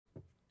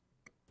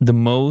The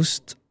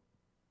most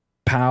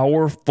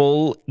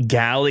powerful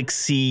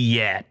Galaxy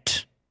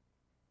yet.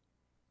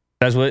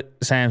 That's what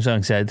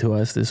Samsung said to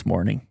us this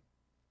morning.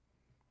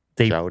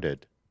 They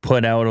shouted.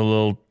 Put out a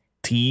little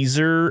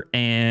teaser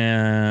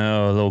and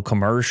a little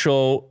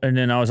commercial. And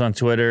then I was on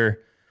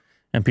Twitter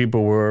and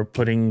people were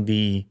putting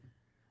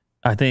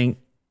I think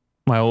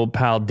my old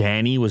pal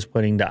Danny was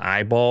putting the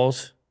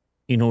eyeballs,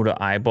 the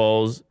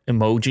eyeballs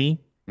emoji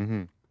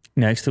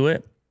next to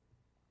it.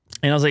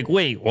 And I was like,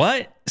 wait,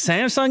 what?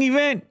 Samsung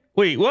event?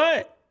 Wait,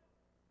 what?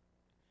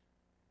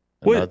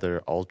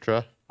 Another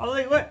Ultra? I was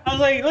like, what? I was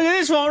like, look at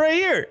this one right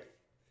here.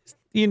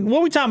 What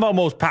are we talking about?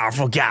 Most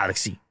powerful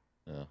Galaxy.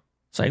 Yeah.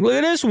 It's like, look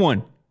at this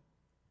one.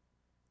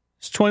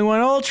 It's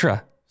 21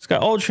 Ultra. It's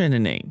got Ultra in the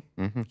name.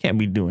 Can't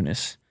be doing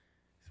this.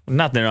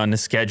 Nothing on the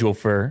schedule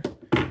for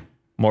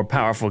more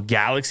powerful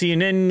Galaxy.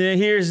 And then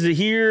here's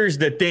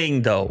the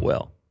thing, though,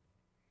 Will.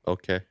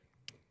 Okay.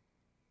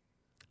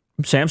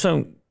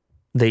 Samsung,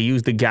 they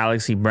use the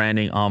Galaxy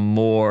branding on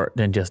more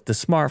than just the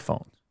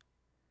smartphones.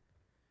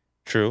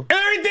 True.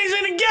 Everything's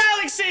in the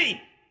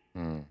Galaxy!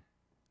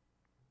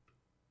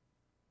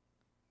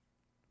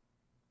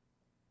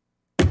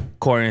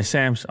 According to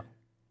Samsung.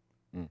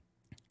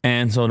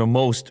 And so the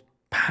most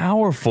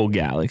powerful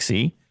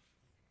Galaxy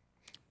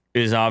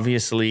is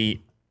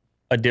obviously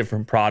a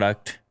different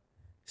product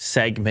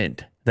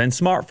segment than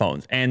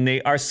smartphones. And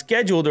they are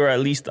scheduled, or at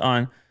least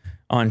on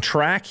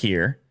track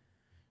here,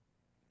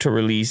 to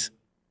release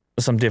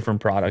some different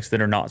products that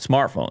are not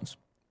smartphones.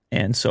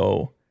 And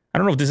so I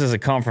don't know if this is a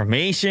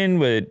confirmation,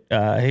 but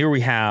here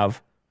we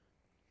have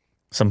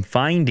some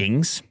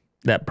findings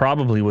that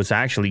probably what's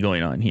actually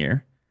going on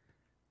here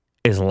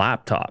is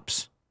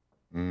laptops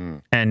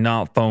and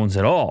not phones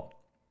at all.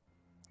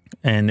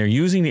 And they're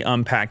using the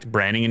Unpacked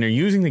branding and they're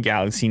using the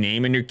Galaxy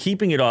name and they're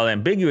keeping it all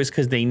ambiguous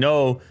because they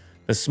know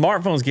the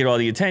smartphones get all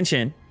the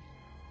attention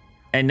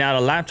and now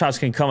the laptops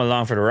can come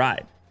along for the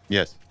ride.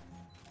 Yes.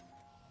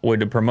 With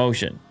the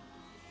promotion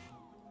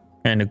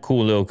and the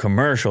cool little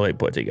commercial they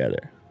put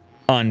together.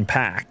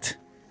 Unpacked.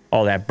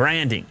 All that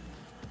branding.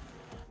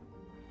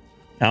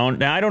 Now,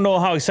 I don't know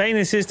how exciting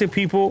this is to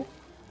people,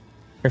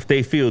 if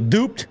they feel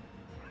duped.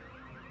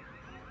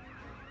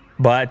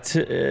 But,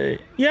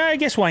 yeah, I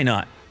guess why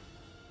not?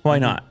 Why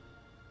not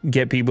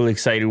get people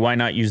excited? Why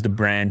not use the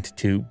brand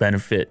to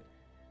benefit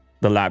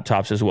the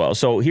laptops as well?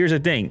 So here's the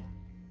thing.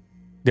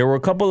 There were a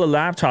couple of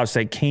laptops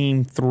that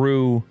came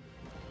through,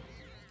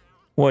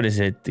 what is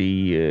it?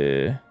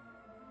 The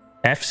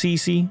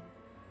FCC?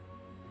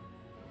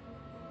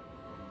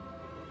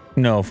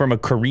 No, from a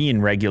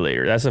Korean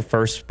regulator. That's the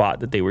first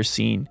spot that they were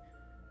seen.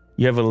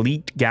 You have a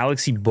leaked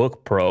Galaxy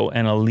Book Pro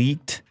and a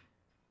leaked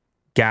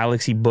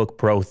Galaxy Book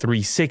Pro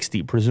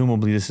 360.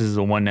 Presumably, this is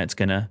the one that's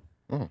going to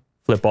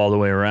flip all the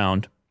way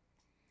around.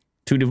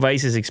 Two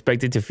devices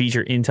expected to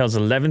feature Intel's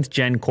 11th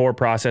gen core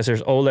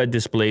processors, OLED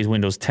displays,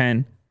 Windows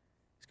 10.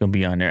 It's going to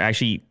be on there.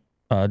 Actually,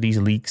 these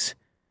leaks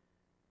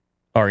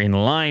are in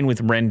line with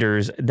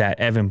renders that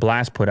Evan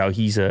Blast put out.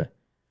 He's a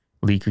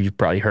leaker you've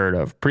probably heard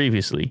of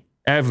previously.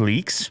 Ev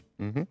Leaks.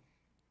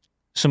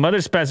 Some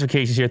other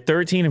specifications here.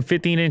 13 and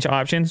 15-inch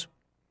options.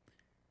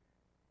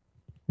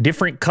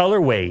 Different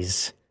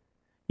colorways.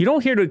 You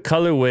don't hear the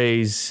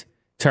colorways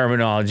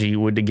terminology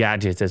with the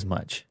gadgets as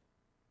much.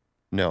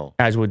 No.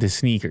 As with the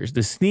sneakers.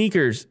 The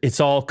sneakers, it's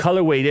all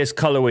colorway this,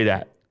 colorway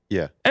that.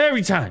 Yeah.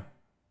 Every time.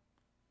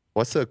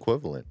 What's the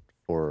equivalent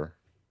for?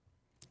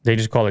 They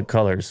just call it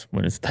colors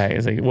when it's tagged.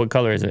 It's like, what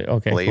color is it?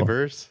 Okay.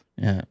 Flavors?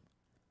 Cool. Yeah.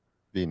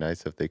 Be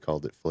nice if they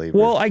called it flavors.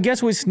 Well, I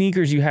guess with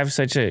sneakers, you have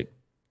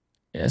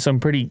some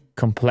pretty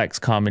complex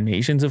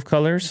combinations of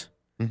colors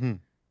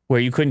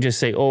where you couldn't just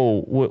say,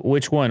 oh,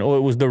 which one? Oh,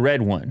 it was the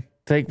red one.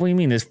 It's like, what do you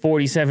mean? There's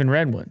 47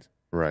 red ones.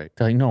 Right.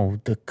 They're like,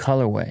 no, the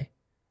colorway.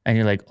 And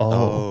you're like,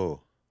 oh.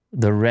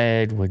 The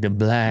red with the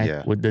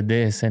black with the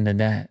this and the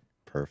that.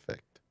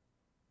 Perfect.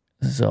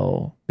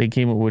 So they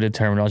came up with a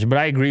terminology. But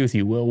I agree with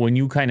you, Will. When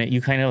you kind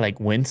of like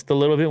winced a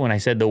little bit when I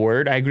said the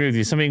word, I agree with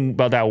you. Something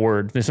about that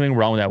word. There's something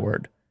wrong with that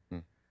word.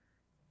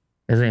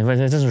 It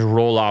doesn't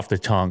roll off the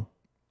tongue.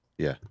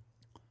 Yeah.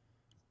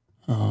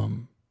 I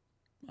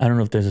don't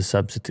know if there's a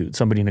substitute.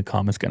 Somebody in the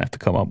comments gonna have to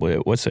come up with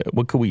it.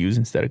 What could we use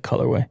instead of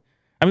colorway?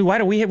 I mean, why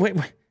do we have? Wait.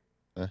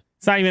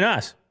 It's not even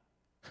us.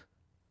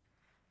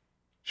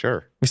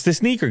 Sure. It's the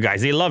sneaker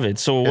guys. They love it.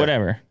 So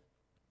whatever.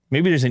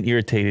 Maybe there's an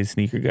irritated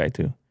sneaker guy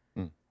too.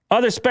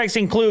 Other specs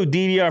include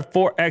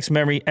DDR4X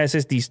memory,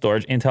 SSD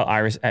storage, Intel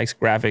Iris X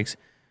graphics,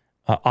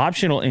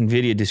 optional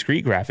NVIDIA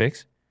discrete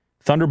graphics,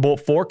 Thunderbolt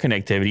 4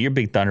 connectivity. You're a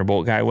big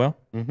Thunderbolt guy, Will.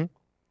 And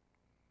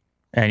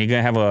you're going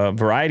to have a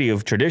variety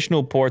of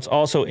traditional ports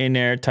also in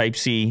there,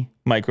 Type-C,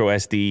 micro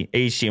SD,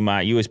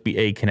 HDMI,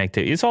 USB-A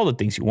connectivity. It's all the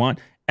things you want.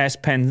 S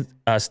Pen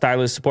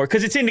stylus support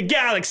because it's in the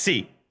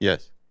Galaxy.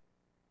 Yes.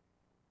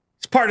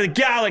 It's part of the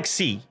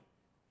Galaxy.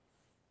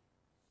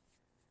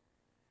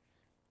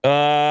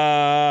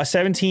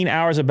 17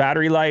 hours of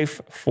battery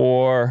life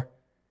for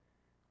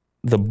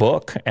the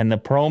book and the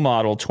Pro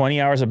model, 20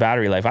 hours of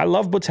battery life. I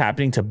love what's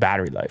happening to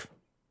battery life.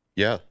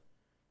 Yeah.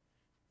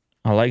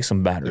 I like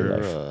some battery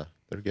life.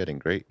 they're getting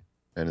great.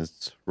 And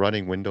it's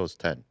running Windows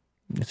 10.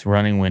 It's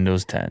running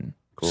Windows 10.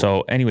 Cool.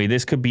 So anyway,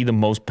 this could be the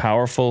most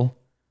powerful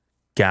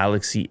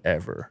Galaxy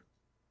ever.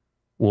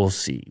 We'll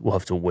see. We'll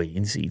have to wait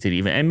and see.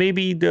 And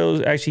maybe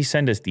they'll actually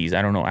send us these.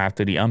 I don't know,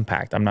 after the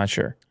Unpacked. I'm not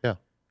sure. Yeah.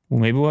 Well,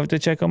 maybe we'll have to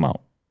check them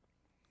out.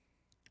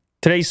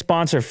 Today's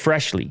sponsor,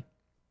 Freshly.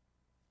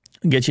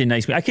 Get you a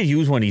nice meal. I could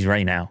use one of these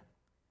right now.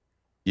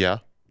 Yeah.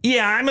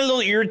 Yeah, I'm a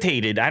little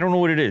irritated. I don't know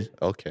what it is.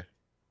 Okay.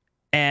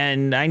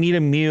 And I need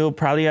a meal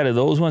probably out of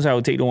those ones. I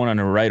would take the one on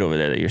the right over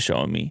there that you're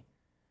showing me.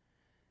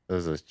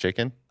 This is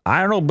chicken?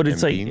 I don't know, but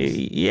it's And like,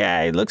 beans?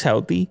 yeah, it looks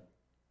healthy.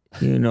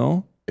 You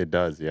know? It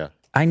does, yeah.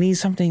 I need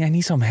something. I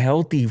need some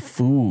healthy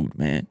food,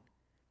 man.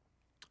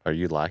 Are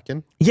you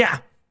lacking? Yeah.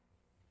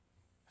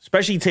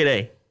 Especially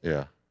today.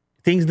 Yeah.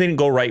 Things didn't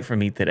go right for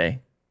me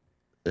today.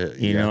 You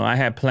Yeah. know, I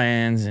had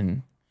plans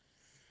and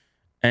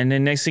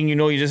then next thing you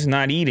know, you're just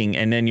not eating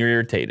and then you're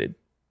irritated.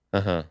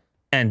 Uh-huh.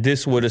 And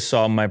this would have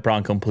solved my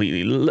problem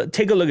completely.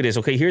 Take a look at this.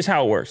 Okay, here's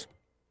how it works.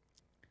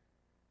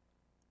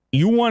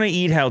 You want to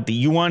eat healthy.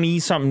 You want to eat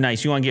something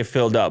nice. You want to get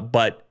filled up.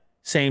 But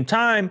same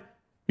time,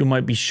 you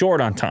might be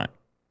short on time.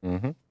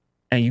 Mm-hmm.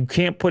 And you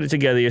can't put it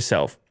together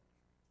yourself.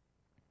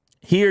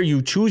 Here,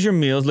 you choose your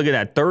meals. Look at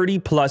that. 30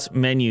 plus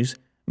menu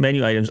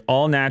items,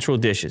 all natural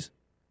dishes.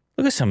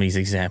 Look at some of these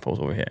examples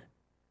over here.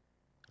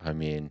 I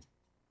mean,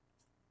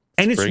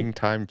 And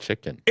springtime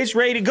chicken. it's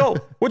ready to go.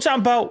 We're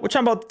talking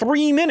about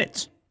 3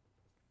 minutes.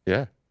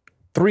 Yeah.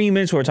 3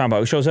 minutes we're talking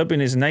about. It shows up in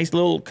this nice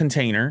little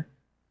container.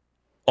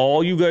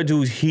 All you gotta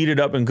do is heat it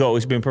up and go.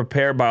 It's been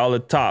prepared by all the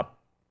top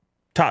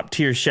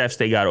tier chefs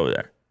they got over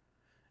there.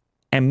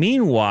 And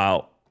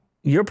meanwhile,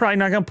 you're probably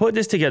not gonna put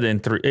this together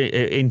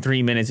in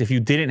 3 minutes if you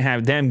didn't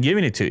have them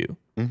giving it to you.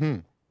 Mm-hmm.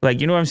 Like,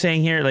 you know what I'm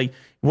saying here? Like,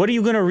 what are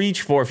you gonna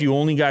reach for if you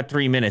only got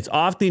 3 minutes?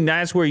 Often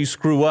that's where you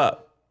screw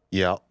up.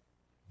 Yeah.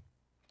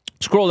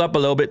 Scroll up a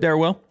little bit there,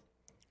 Will.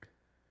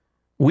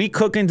 We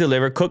cook and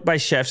deliver, cooked by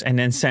chefs and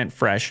then sent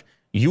fresh.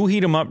 You heat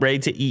them up, ready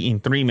to eat in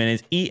 3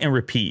 minutes. Eat and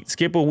repeat.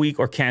 Skip a week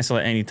or cancel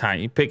at any time.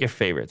 You pick your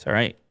favorites, all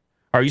right?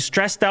 Are you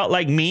stressed out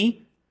like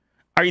me?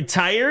 Are you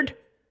tired?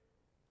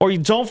 Or you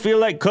don't feel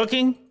like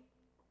cooking?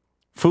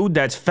 Food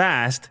that's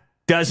fast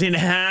doesn't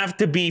have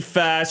to be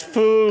fast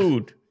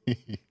food.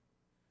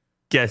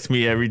 Gets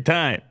me every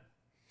time.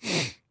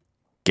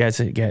 Gets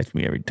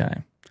me every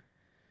time.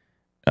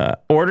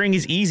 Ordering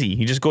is easy.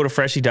 You just go to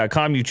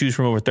freshly.com. You choose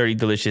from over 30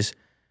 delicious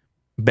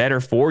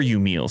better for you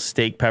meals: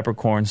 steak,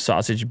 peppercorn,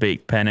 sausage,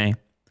 baked penne,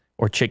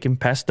 or chicken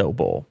pesto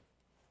bowl.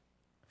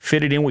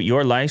 Fit it in with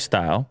your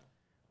lifestyle.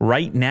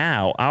 Right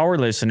now, our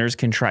listeners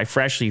can try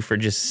Freshly for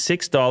just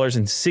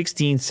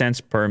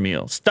 $6.16 per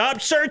meal. Stop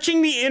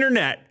searching the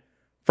internet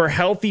for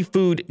healthy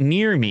food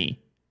near me.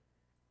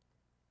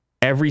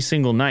 Every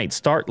single night,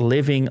 start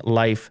living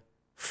life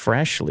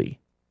freshly.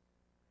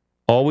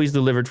 Always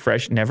delivered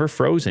fresh, never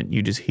frozen.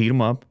 You just heat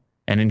them up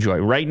and enjoy.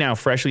 Right now,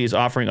 Freshly is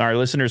offering our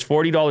listeners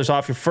 $40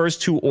 off your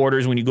first 2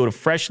 orders when you go to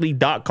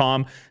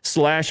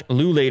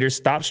freshly.com/LouLater.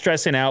 Stop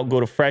stressing out. Go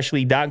to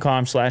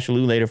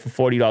freshly.com/LouLater for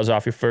 $40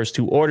 off your first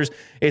 2 orders.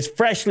 It's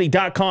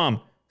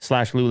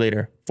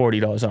freshly.com/LouLater,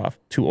 $40 off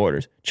 2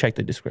 orders. Check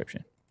the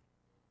description.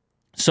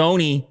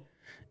 Sony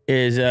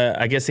is,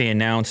 I guess they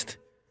announced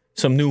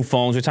some new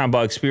phones. We're talking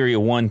about Xperia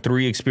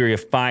 1.3, Xperia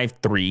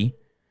 5.3.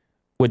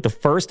 with the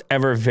first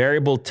ever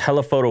variable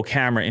telephoto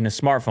camera in a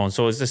smartphone.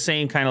 So it's the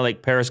same kind of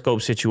like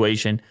periscope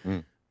situation,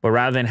 but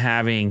rather than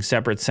having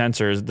separate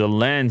sensors, the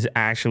lens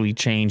actually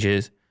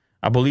changes.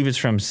 I believe it's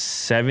from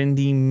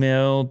 70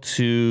 mil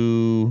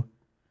to,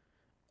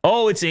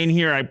 oh, it's in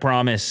here, I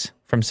promise,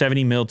 from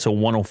 70 mil to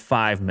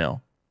 105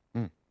 mil.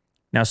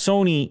 Now,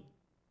 Sony,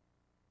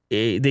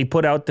 they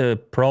put out the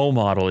Pro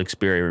model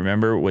Xperia,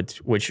 remember,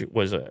 which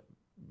was a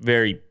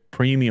very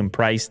premium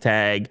price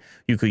tag.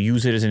 You could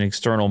use it as an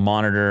external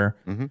monitor.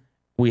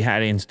 We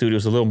had it in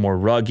studios a little more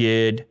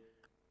rugged.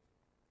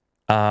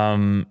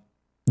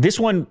 This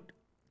one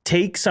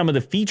takes some of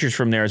the features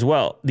from there as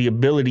well. The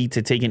ability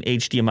to take an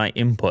HDMI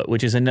input,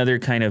 which is another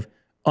kind of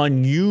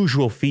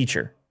unusual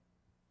feature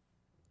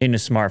in the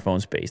smartphone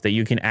space, that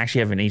you can actually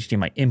have an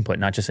HDMI input,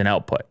 not just an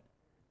output.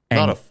 And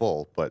Not a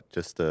full, but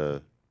just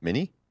a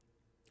mini?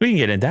 we can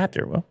get an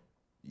adapter, Will.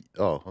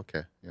 Oh,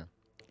 okay. Yeah.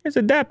 There's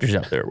adapters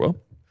out there, Will.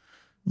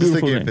 Just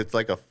Beautiful thinking thing. if it's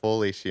like a full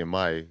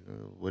HDMI,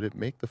 would it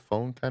make the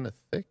phone kind of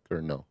thick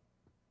or no?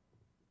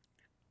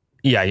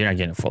 Yeah, you're not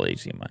getting a full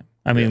HDMI.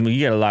 I mean, you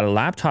get a lot of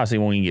laptops, they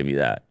won't even give you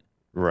that.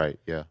 Right,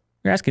 yeah.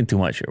 You're asking too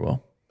much here,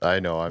 Will. I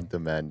know, I'm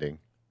demanding.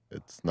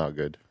 It's not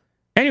good.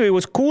 Anyway,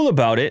 what's cool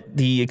about it,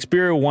 the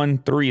Xperia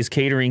 1.3 is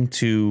catering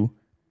to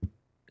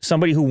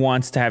somebody who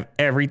wants to have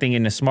everything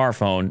in the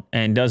smartphone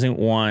and doesn't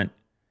want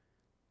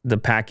the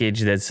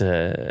package that's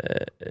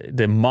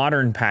the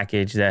modern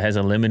package that has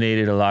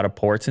eliminated a lot of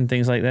ports and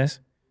things like this.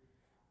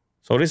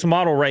 So this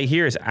model right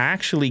here is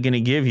actually going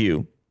to give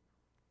you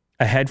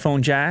a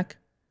headphone jack,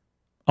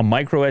 a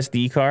micro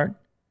SD card,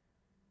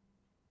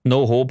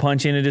 no hole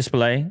punch in the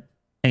display,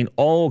 and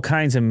all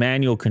kinds of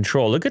manual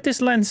control. Look at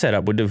this lens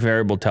setup with the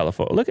variable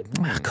telephoto. Look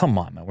at, come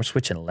on, man. We're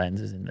switching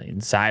lenses in the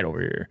inside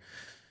over here.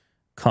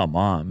 Come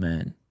on,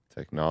 man.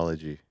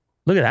 Technology.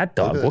 Look at that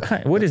dog. Look at What that.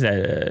 kind? What is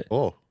that?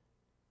 Oh,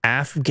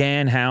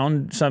 Afghan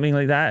hound, something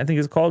like that. I think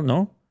it's called.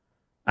 No,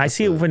 I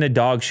see it when the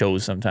dog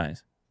shows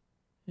sometimes.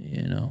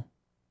 You know,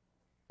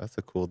 that's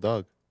a cool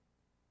dog.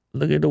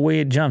 look at the way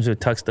it jumps. It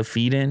tucks the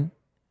feet in.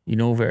 You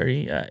know,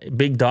 very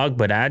big dog,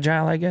 but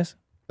agile, I guess.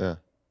 Yeah.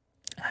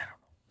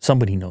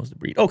 Somebody knows the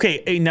breed.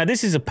 Okay, hey, now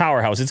this is a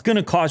powerhouse. It's going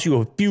to cost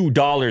you a few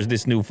dollars,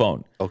 this new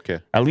phone. Okay.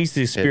 At least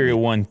the Xperia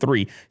 1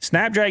 3.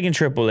 Snapdragon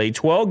AAA,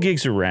 12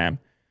 gigs of RAM,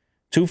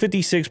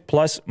 256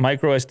 plus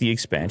micro SD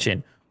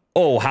expansion.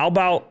 Oh, how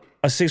about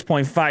a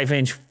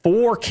 6.5-inch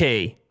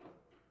 4K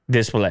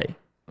display?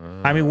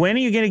 I mean, when are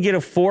you going to get a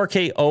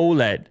 4K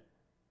OLED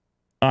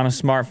on a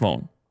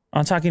smartphone?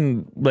 I'm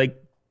talking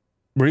like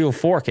real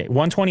 4K.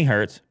 120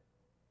 hertz,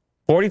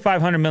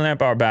 4,500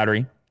 milliamp hour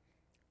battery.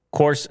 Of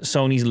course,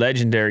 Sony's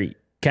legendary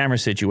camera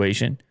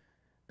situation,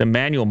 the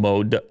manual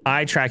mode, the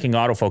eye tracking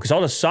autofocus,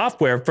 all the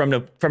software from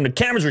the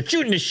cameras we're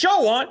shooting the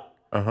show on.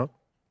 Uh-huh.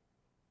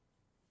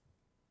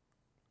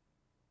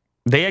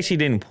 They actually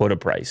didn't put a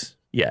price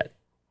yet,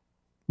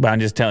 but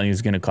I'm just telling you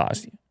it's going to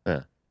cost you.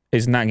 Yeah.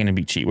 It's not going to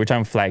be cheap. We're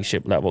talking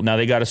flagship level. Now,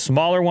 they got a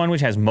smaller one,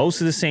 which has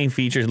most of the same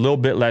features, a little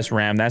bit less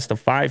RAM. That's the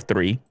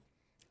 5.3,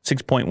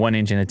 6.1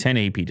 inch and a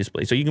 1080p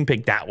display. So you can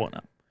pick that one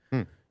up.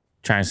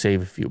 Trying to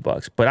save a few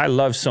bucks. But I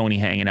love Sony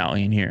hanging out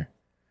in here.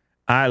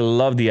 I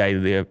love the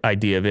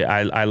idea of it.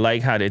 I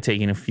like how they're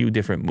taking a few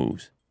different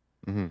moves.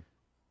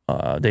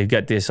 They've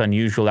got this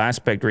unusual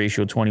aspect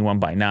ratio,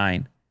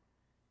 21:9.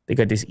 They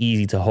got this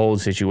easy to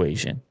hold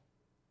situation.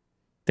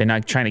 They're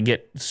not trying to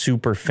get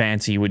super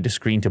fancy with the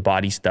screen to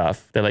body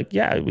stuff. They're like,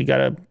 yeah, we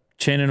got a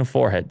chin and a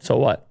forehead. So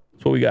what?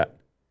 That's what we got.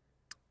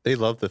 They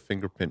love the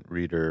fingerprint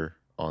reader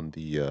on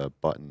the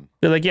button.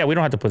 They're like, yeah, we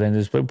don't have to put that in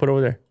this, but put it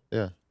over there.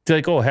 Yeah. They're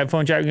like, oh,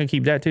 headphone jack, we're going to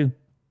keep that too.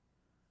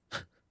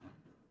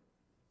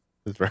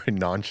 It's very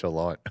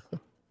nonchalant.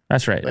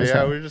 That's right. Like,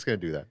 yeah, we're just going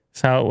to do that.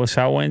 That's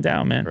how it went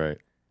down, man. Right.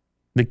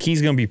 The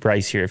key's going to be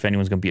priced here if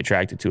anyone's going to be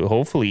attracted to it.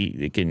 Hopefully,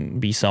 it can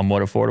be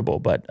somewhat affordable,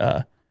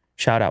 but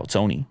shout out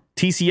Sony.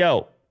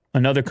 TCL,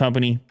 another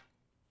company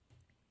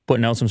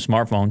putting out some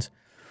smartphones.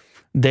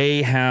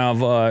 They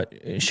have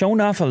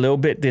shown off a little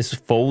bit this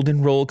fold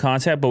and roll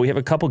concept, but we have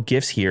a couple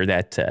gifts here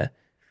that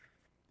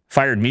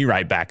fired me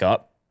right back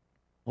up.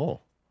 Oh.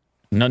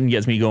 Nothing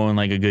gets me going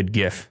like a good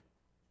GIF.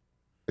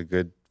 A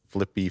good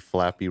flippy,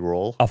 flappy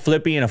roll. A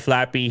flippy and a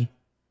flappy,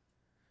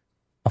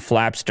 a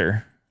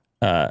flapster.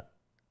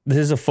 This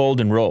is a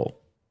fold and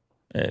roll.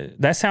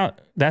 That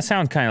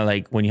sound kind of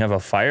like when you have a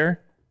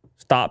fire,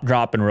 stop,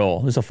 drop, and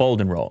roll. This is a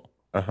fold and roll.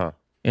 Uh-huh.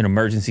 In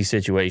emergency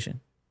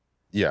situation.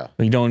 Yeah.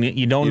 You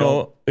don't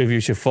know if you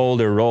should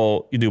fold or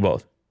roll. You do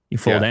both. You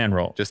fold and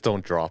roll. Just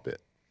don't drop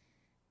it.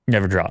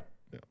 Never drop.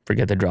 Yeah.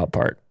 Forget the drop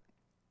part.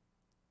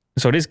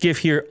 So this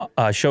gift here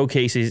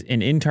showcases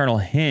an internal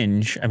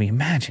hinge. I mean,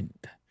 imagine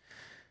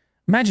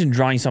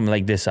drawing something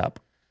like this up.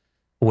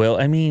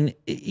 Well, I mean,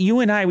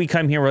 you and I, we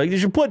come here, we're like,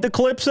 did you put the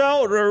clips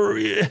out? Or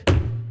you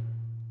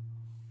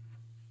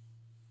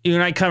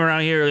and I come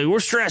around here, like,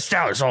 we're stressed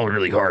out. It's all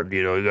really hard.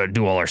 You know, we got to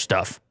do all our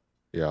stuff.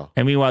 Yeah.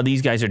 And meanwhile,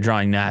 these guys are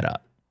drawing that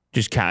up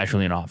just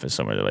casually in office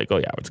somewhere. They're like, oh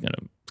yeah, it's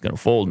gonna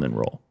fold and then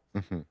roll.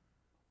 Mm-hmm.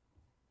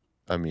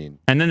 I mean,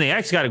 and then they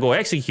actually got to go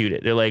execute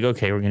it. They're like,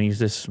 okay, we're gonna use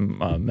this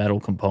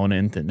metal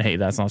component, and hey,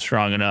 that's not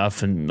strong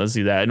enough, and let's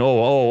do that. And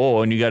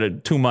and you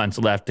got 2 months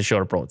left to show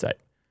the prototype,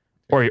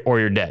 or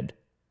you're dead.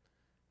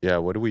 Yeah,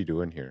 what are we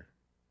doing here?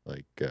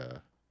 Like,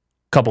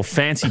 couple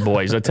fancy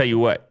boys. I'll tell you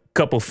what,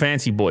 couple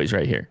fancy boys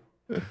right here.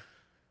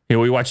 Here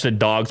we watch the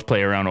dogs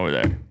play around over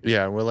there.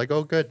 Yeah, and we're like,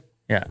 oh, good.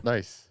 Yeah,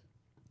 nice.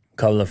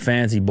 Couple of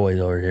fancy boys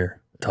over here.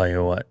 Tell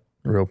you what,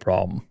 real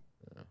problem.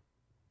 Yeah.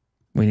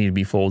 We need to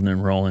be folding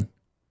and rolling.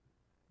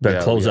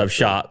 Better close up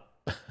shop.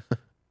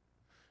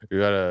 We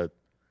gotta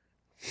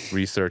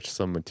research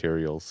some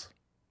materials.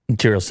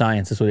 Material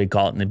science, that's what they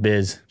call it in the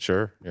biz.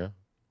 Sure, yeah.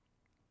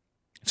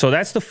 So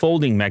that's the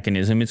folding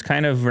mechanism. It's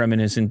kind of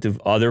reminiscent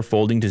of other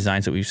folding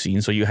designs that we've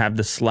seen. So you have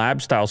the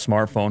slab style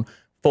smartphone,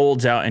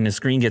 folds out, and the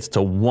screen gets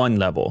to one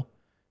level.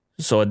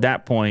 So at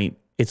that point,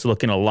 it's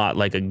looking a lot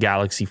like a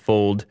Galaxy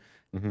Fold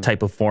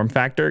type of form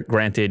factor.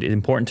 Granted, it's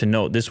important to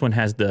note, this one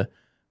has the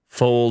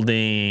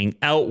folding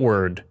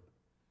outward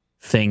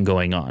thing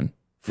going on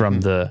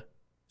from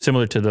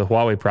similar to the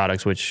Huawei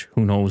products, which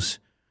who knows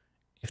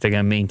if they're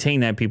going to maintain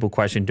that. People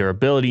question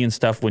durability and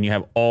stuff when you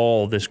have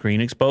all the screen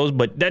exposed,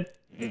 but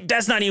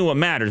that's not even what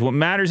matters. What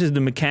matters is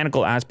the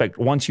mechanical aspect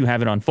once you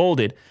have it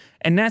unfolded,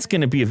 and that's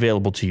going to be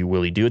available to you,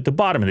 Willie-Do, at the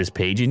bottom of this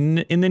page in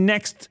the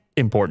next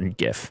important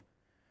GIF.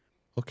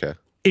 Okay.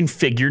 In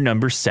figure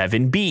number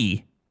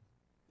 7B.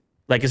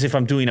 Like as if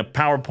I'm doing a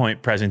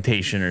PowerPoint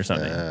presentation or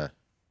something.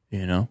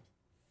 You know?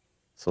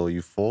 So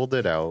you fold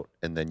it out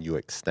and then you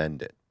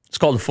extend it. It's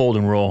called a fold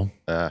and roll.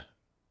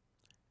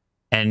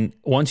 And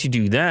once you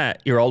do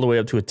that, you're all the way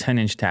up to a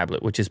 10-inch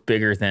tablet, which is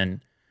bigger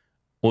than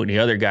what the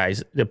other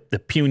guys, the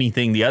puny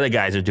thing the other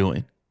guys are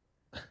doing.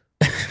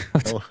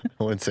 I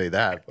wouldn't say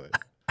that,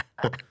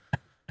 but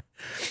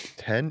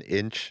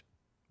 10-inch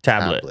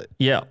tablet.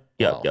 Yeah.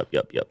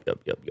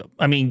 Yep.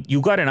 I mean,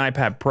 you got an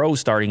iPad Pro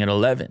starting at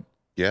 11.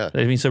 Yeah.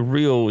 I mean, it's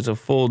a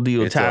full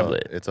deal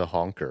tablet. It's a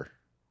honker.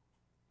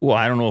 Well,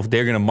 I don't know if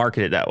they're going to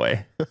market it that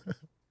way.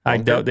 I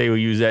doubt they will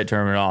use that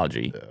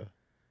terminology. Yeah.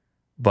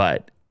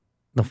 But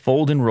the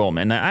fold and roll,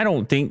 man. Now, I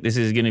don't think this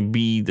is going to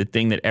be the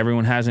thing that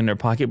everyone has in their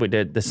pocket, but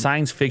the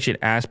science fiction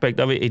aspect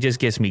of it, it just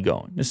gets me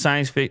going. The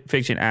science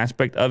fiction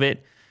aspect of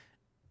it,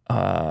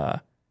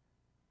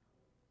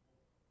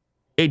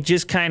 it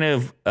just kind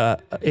of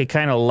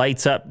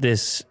lights up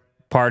this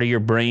part of your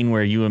brain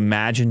where you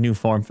imagine new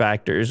form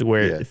factors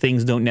where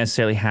things don't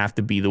necessarily have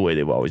to be the way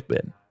they've always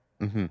been.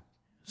 Mm-hmm.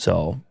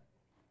 So,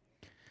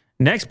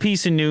 next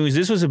piece of news.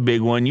 This was a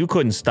big one. You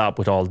couldn't stop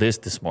with all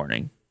this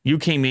morning. You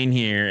came in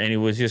here and it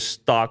was just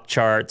stock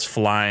charts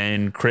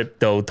flying,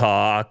 crypto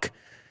talk,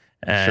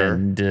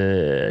 and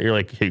you're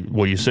like, "Hey,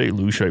 what do you say,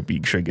 Lou? Should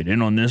I get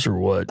in on this or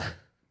what?"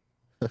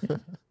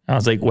 I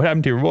was like, "What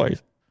happened to your voice?"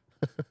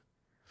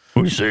 What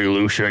do you say,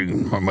 Lou?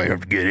 I might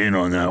have to get in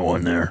on that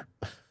one there.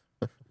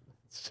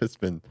 It's just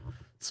been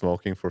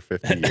smoking for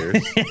 50 years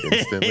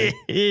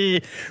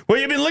instantly. Well,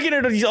 you've been looking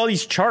at all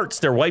these charts.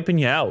 They're wiping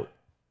you out.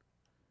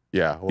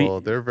 Yeah,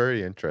 well, they're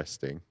very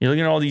interesting. You're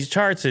looking at all these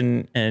charts,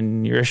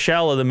 and you're a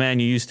shell of the man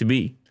you used to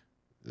be.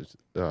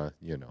 You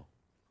know.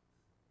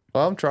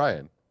 Well, I'm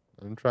trying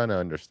to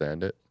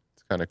understand it.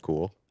 It's kind of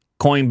cool.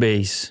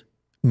 Coinbase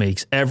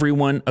makes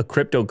everyone a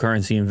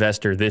cryptocurrency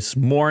investor this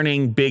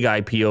morning. Big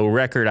IPO,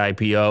 record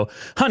IPO,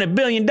 $100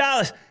 billion,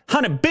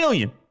 $100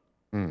 billion.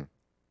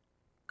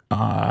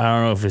 I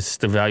don't know if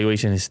the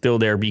valuation is still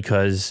there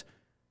because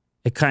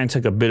it kind of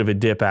took a bit of a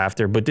dip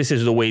after, but this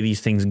is the way these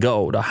things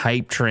go. The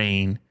hype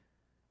train,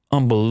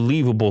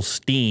 unbelievable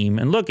steam.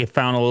 And look, it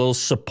found a little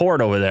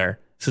support over there.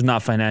 This is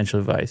not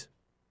financial advice.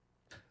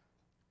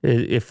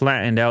 It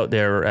flattened out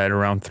there at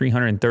around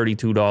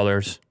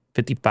 $332.55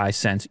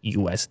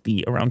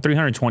 USD, around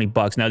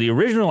 $320. Now, the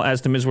original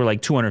estimates were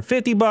like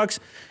 $250.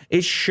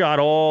 It shot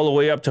all the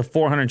way up to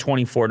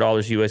 $424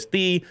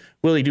 USD.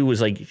 Willie Doo was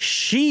like,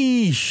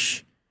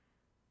 sheesh.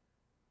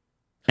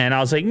 And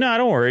I was like, no,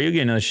 don't worry. You'll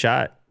get another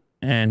shot.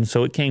 And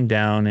so it came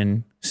down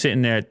and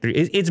sitting there at 3.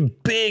 It's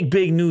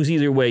big news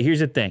either way. Here's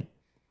the thing.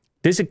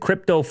 This is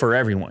crypto for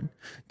everyone.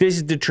 This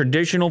is the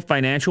traditional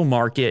financial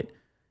market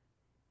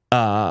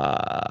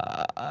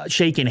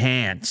shaking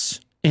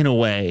hands in a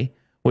way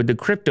with the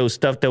crypto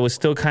stuff that was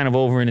still kind of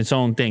over in its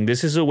own thing.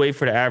 This is a way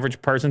for the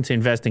average person to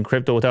invest in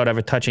crypto without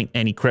ever touching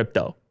any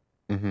crypto.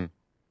 Mm-hmm.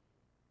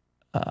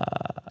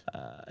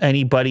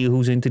 Anybody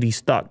who's into these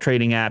stock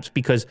trading apps,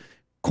 because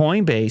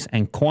Coinbase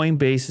and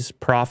Coinbase's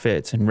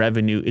profits and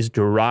revenue is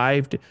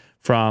derived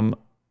from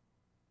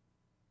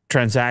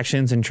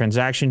transactions and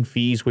transaction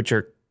fees, which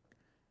are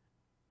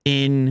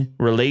in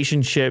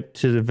relationship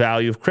to the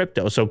value of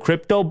crypto. So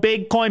crypto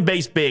big,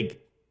 Coinbase big.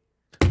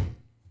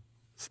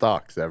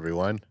 Stocks,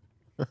 everyone.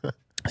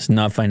 It's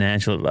not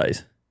financial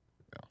advice.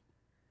 No.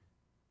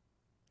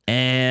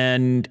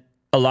 And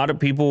a lot of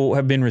people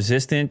have been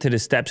resistant to the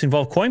steps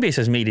involved. Coinbase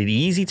has made it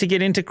easy to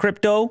get into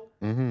crypto.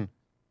 Mm-hmm.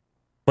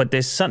 But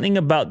there's something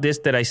about this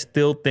that I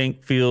still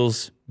think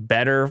feels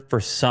better for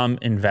some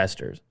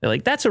investors. They're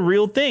like, that's a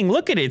real thing.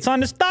 Look at it. It's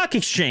on the stock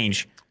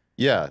exchange.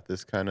 Yeah,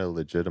 this kind of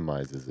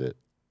legitimizes it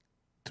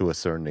to a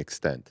certain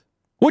extent.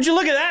 Would you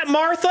look at that,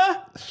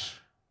 Martha?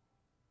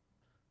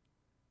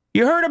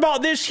 You heard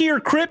about this here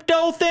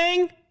crypto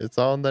thing? It's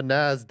on the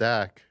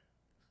NASDAQ.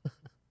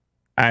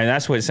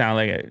 That's what it sounds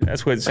like.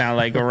 That's what it sounds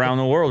like around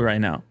the world right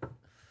now.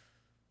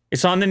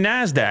 It's on the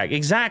NASDAQ.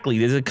 Exactly.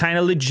 There's a kind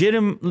of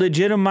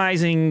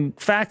legitimizing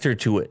factor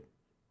to it.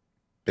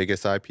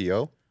 Biggest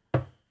IPO?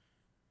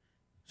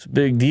 It's a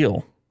big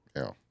deal.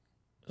 Yeah.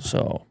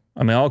 So,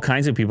 I mean, all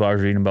kinds of people I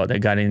was reading about that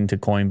got into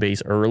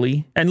Coinbase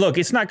early. And look,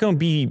 it's not going to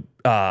be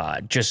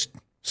just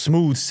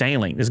smooth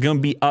sailing. There's going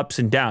to be ups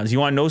and downs. You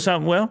want to know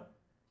something, Will?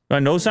 You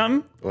want to know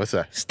something? What's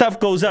that? Stuff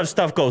goes up,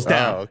 stuff goes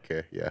down. Oh,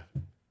 okay. Yeah.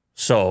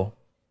 So,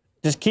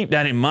 just keep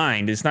that in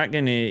mind. It's not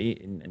going to,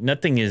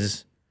 nothing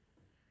is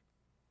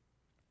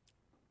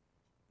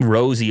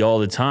rosy all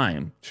the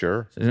time.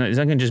 Sure. It's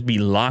not going to just be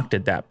locked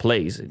at that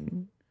place.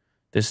 And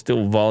there's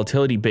still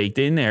volatility baked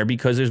in there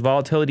because there's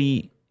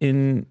volatility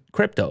in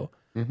crypto.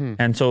 Mm-hmm.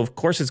 And so, of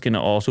course, it's going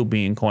to also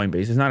be in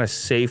Coinbase. It's not a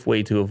safe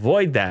way to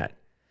avoid that.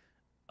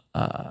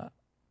 But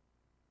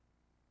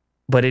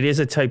it is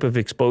a type of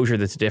exposure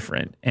that's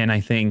different. And I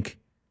think,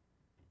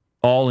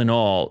 all in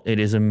all, it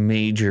is a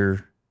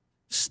major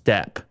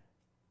step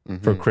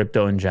for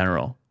crypto in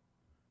general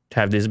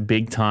to have this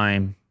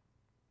big-time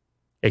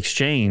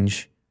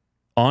exchange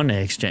on the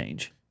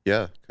exchange.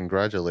 Yeah,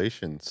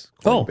 congratulations,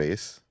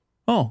 Coinbase.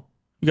 Oh,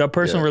 you got a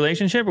personal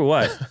relationship or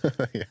what?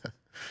 Yeah.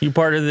 You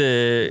part of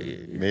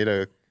the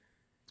made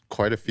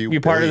quite a few. You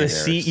part of the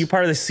seed. You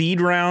part of the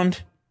seed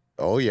round.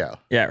 Oh yeah.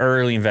 Yeah,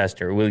 early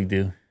investor Willie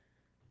Doo.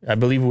 I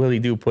believe Willie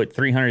Doo put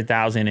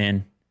 300,000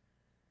 in,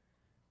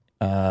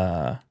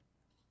 and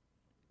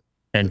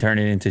turned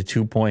it into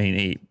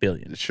 2.8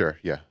 billion. Sure.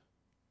 Yeah,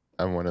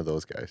 I'm one of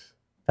those guys.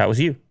 That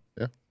was you.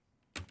 Yeah.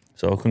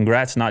 So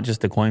congrats, not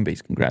just to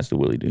Coinbase. Congrats to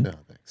Willie Doo. Yeah,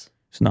 thanks.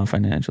 It's not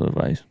financial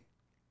advice.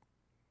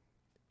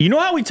 You know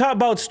how we talk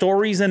about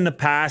stories in the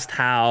past,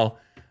 how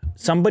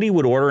somebody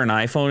would order an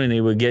iPhone and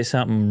they would get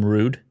something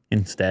rude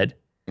instead?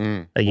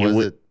 Like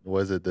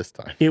was it this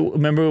time?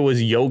 Remember it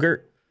was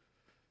yogurt?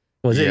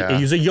 Was it? Yeah. It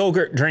was a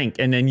yogurt drink.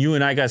 And then you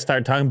and I got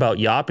started talking about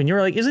Yop. And you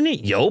were like, isn't it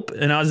Yelp?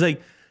 And I was like,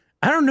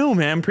 I don't know,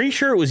 man. I'm pretty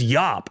sure it was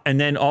Yop.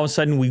 And then all of a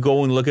sudden we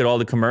go and look at all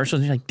the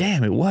commercials. And you're like,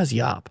 damn, it was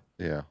Yop.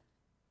 Yeah.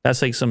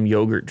 That's like some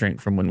yogurt drink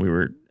from when we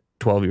were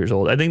 12 years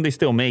old. I think they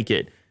still make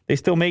it. They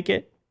still make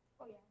it?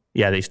 Oh,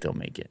 yeah. Yeah, they still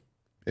make it.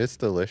 It's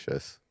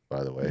delicious,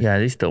 by the way. Yeah,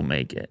 they still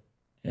make it.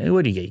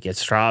 What do you get? You get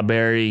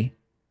strawberry.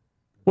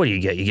 What do you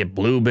get? You get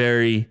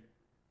blueberry,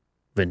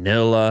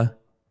 vanilla,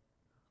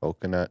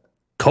 Coconut.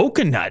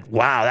 coconut.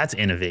 Wow, that's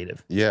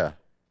innovative. Yeah.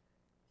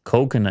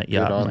 Coconut,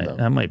 yeah,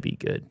 that might be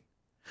good.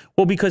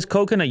 Well, because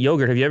coconut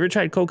yogurt, have you ever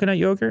tried coconut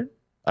yogurt?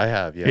 I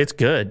have, yeah. It's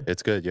good.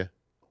 It's good, yeah.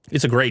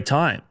 It's a great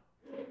time.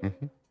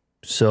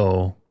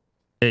 So,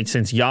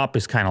 since Yop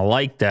is kind of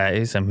like that,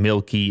 it's a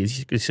milky,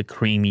 it's a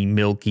creamy,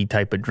 milky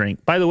type of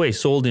drink. By the way,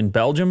 sold in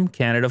Belgium,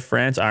 Canada,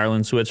 France,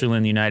 Ireland,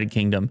 Switzerland, the United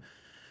Kingdom,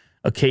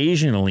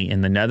 occasionally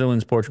in the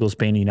Netherlands, Portugal,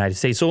 Spain, the United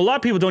States. So a lot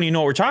of people don't even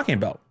know what we're talking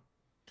about.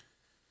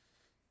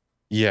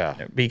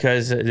 Yeah.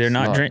 Because they're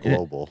not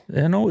global.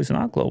 No, it's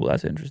not global.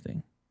 That's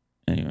interesting.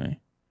 Anyway.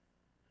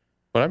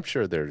 But I'm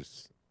sure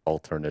there's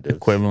alternatives.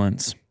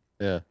 Equivalents.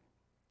 Yeah.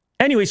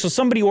 Anyway, so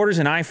somebody orders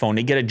an iPhone.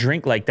 They get a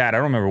drink like that. I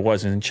don't remember what it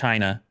was in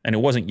China. And it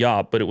wasn't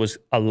Yop, but it was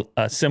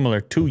a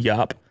similar to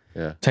Yop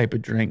type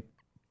of drink.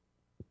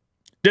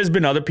 There's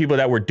been other people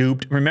that were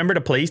duped. Remember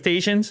the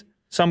PlayStations?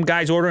 Some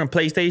guy's ordering a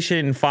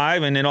PlayStation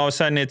 5, and then all of a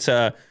sudden it's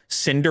a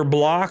cinder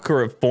block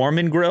or a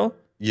Foreman grill.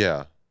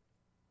 Yeah.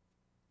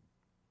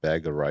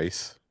 Bag of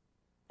rice.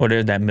 Or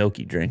there's that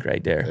milky drink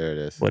right there. There it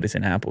is. But it's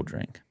an apple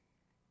drink.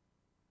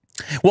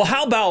 Well,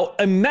 how about,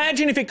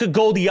 imagine if it could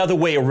go the other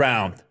way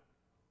around.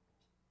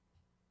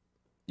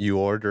 You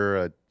order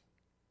a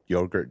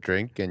yogurt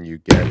drink and you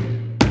get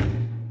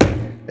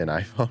an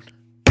iPhone.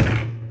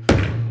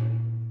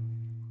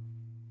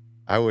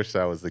 I wish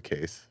that was the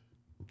case.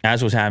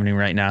 That's what's happening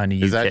right now in the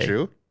UK. Is that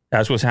true?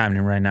 That's what's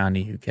happening right now in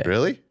the UK.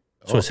 Really?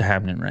 That's what's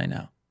happening right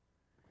now.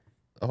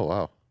 Oh,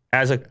 wow.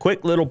 As a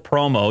quick little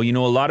promo, you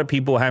know, a lot of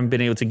people haven't been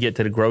able to get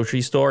to the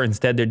grocery store.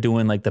 Instead, they're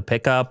doing like the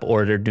pickup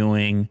or they're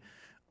doing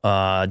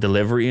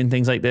delivery and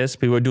things like this.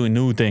 People are doing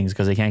new things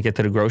because they can't get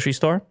to the grocery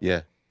store.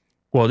 Yeah.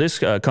 Well, this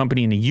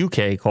company in the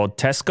UK called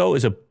Tesco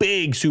is a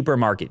big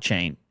supermarket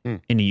chain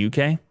in the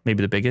UK,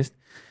 maybe the biggest.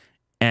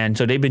 And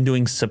so they've been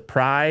doing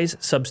surprise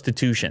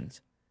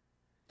substitutions.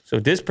 So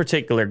this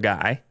particular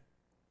guy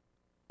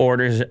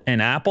orders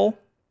an Apple,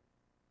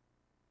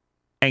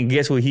 and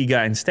guess what he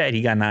got instead?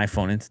 He got an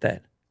iPhone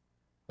instead.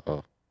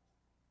 Oh.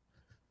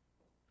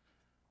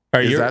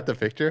 Is that the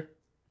picture?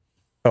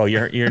 Oh,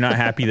 you're not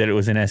happy that it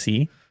was an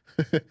SE?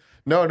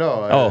 No.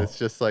 Oh. It's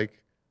just like,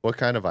 what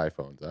kind of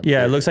iPhones?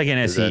 It looks like an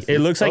SE.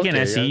 It looks like an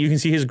SE. Yeah. You can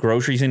see his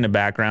groceries in the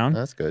background.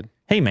 That's good.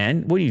 Hey,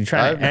 man, what are you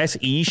trying to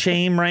SE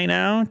shame right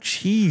now?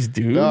 Jeez,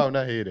 dude. No, I'm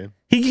not hating.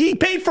 He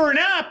paid for an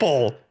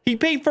Apple. He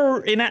paid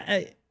for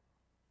an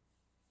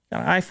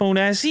iPhone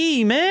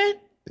SE, man.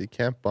 You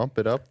can't bump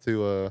it up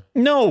to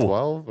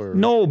 12 or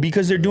no,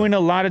 because they're doing a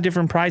lot of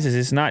different prices.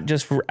 It's not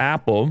just for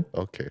Apple.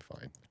 Okay,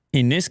 fine.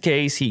 In this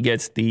case, he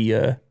gets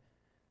the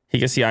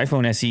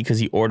iPhone SE because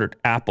he ordered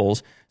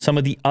Apples. Some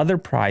of the other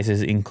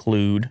prizes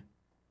include,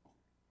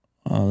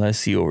 let's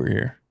see over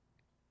here.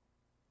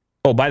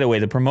 Oh, by the way,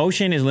 the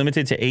promotion is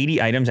limited to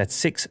 80 items at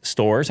 6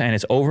 stores, and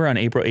it's over on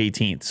April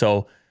 18th.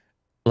 So,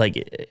 like,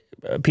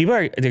 they're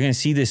going to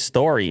see this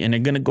story, and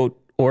they're going to go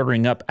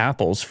ordering up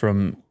apples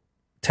from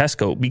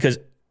Tesco because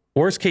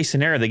worst case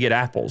scenario, they get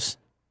apples.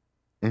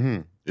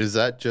 Mm-hmm. Is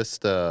that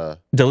just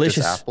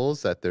delicious just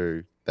apples that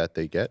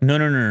they get?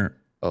 No.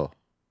 Oh.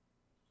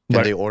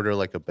 Can they order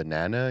like a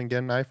banana and get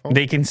an iPhone?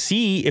 They can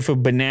see if a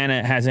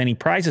banana has any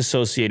prize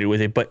associated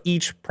with it, but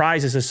each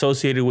prize is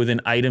associated with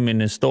an item in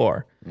the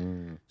store.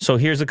 So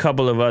here's a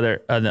couple of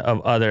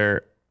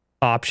other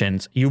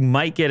options. You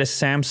might get a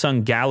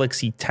Samsung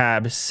Galaxy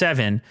Tab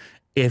 7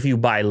 if you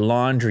buy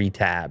laundry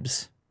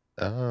tabs.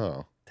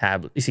 Oh.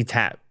 Tab. You see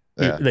tab.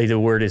 Yeah. Like the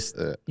word is,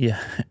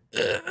 yeah.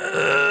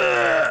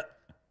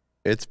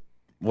 It's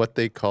what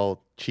they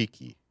call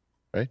cheeky,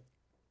 right?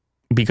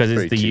 Because it's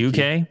very the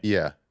cheeky. UK?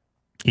 Yeah.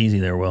 Easy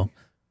there, Will.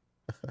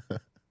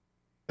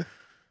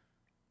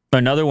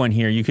 Another one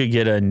here, you could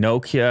get a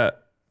Nokia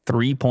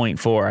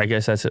 3.4. I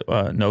guess that's a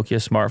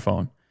Nokia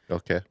smartphone.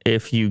 Okay.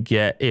 If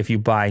you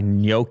buy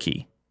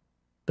gnocchi,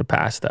 the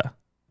pasta.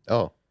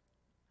 Oh.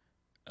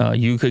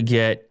 You could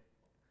get,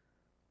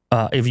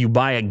 if you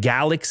buy a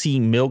Galaxy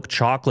milk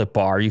chocolate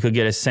bar, you could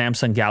get a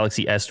Samsung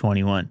Galaxy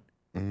S21.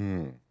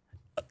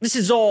 This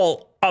is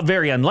all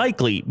very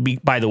unlikely,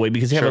 by the way,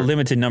 because they have a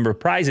limited number of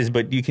prizes,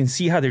 but you can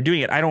see how they're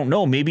doing it. I don't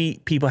know. Maybe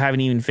people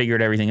haven't even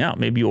figured everything out.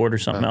 Maybe you order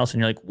something else and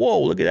you're like,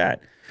 whoa, look at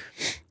that.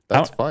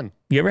 That's fun.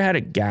 You ever had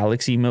a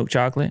Galaxy milk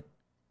chocolate?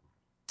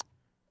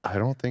 I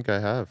don't think I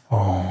have.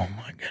 Oh,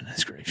 my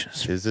goodness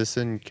gracious. Is this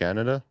in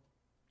Canada?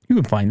 You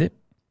can find it.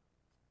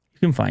 You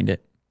can find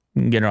it.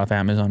 You can get it off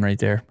Amazon right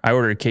there. I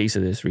ordered a case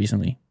of this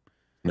recently.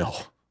 No,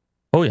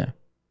 Oh, yeah.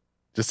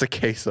 just a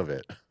case of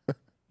it.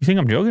 You think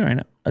I'm joking right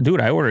now?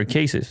 Dude, I ordered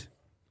cases.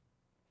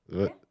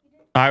 What?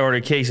 I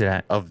ordered a case of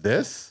that. Of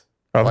this?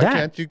 Of Why that?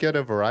 can't you get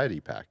a variety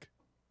pack?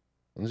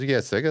 Don't you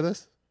get sick of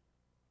this?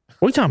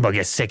 What are you talking about?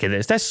 Get sick of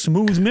this. That's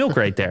smooth milk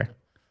right there.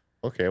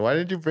 Okay, why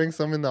did you bring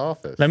some in the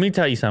office? Let me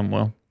tell you something,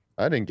 Will.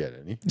 I didn't get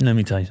any. Let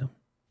me tell you something.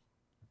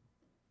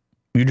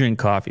 You drink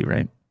coffee,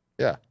 right?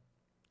 Yeah.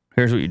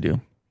 Here's what you do.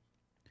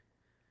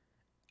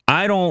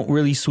 I don't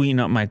really sweeten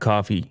up my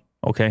coffee,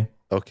 okay?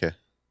 Okay.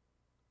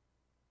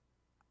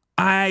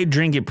 I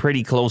drink it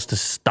pretty close to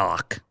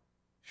stock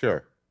Sure.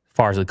 as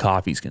far as the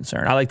coffee's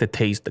concerned. I like to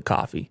taste the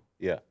coffee.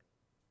 Yeah.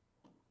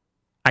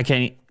 I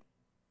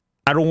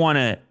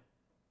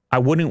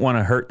wouldn't want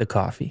to hurt the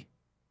coffee.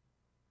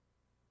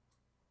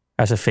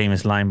 That's a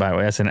famous line, by the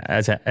way.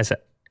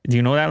 Do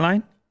you know that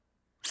line?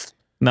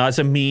 No, it's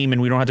a meme,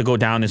 and we don't have to go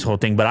down this whole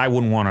thing, but I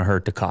wouldn't want to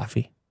hurt the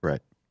coffee.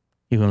 Right.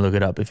 You can look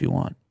it up if you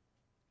want.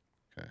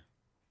 Okay.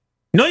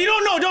 No, you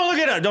don't know. Don't look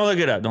it up. Don't look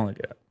it up. Don't look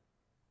it up.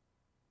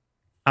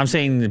 I'm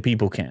saying the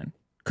people can,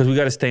 because we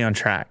got to stay on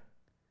track.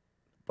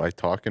 By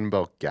talking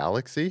about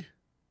Galaxy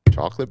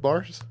chocolate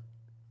bars?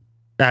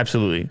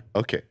 Absolutely.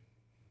 Okay.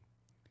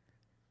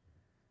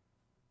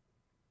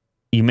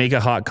 You make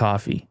a hot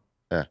coffee.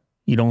 Yeah.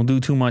 You don't do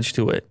too much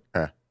to it.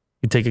 Yeah.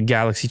 You take a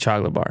Galaxy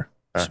chocolate bar,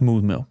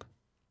 smooth milk.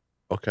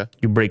 Okay.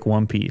 You break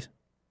one piece.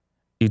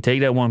 You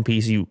take that one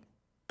piece, you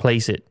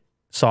place it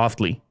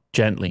softly,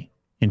 gently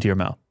into your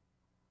mouth.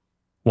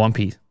 One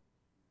piece.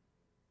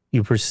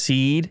 You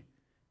proceed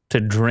to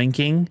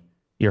drinking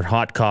your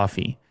hot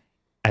coffee.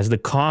 As the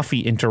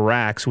coffee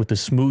interacts with the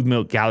smooth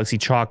milk Galaxy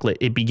chocolate,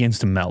 it begins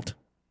to melt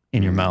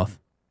in your mouth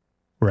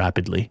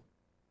rapidly.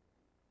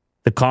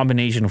 The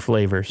combination of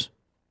flavors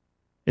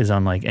is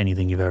unlike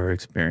anything you've ever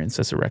experienced.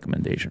 That's a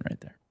recommendation right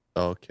there.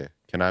 Okay.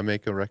 Can I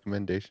make a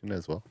recommendation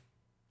as well?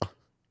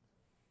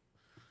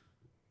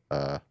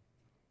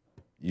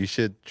 You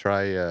should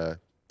try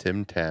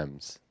Tim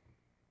Tam's.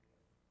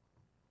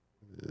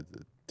 The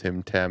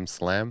Tim Tam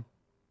Slam.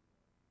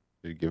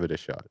 You give it a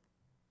shot.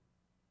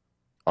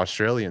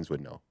 Australians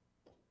would know.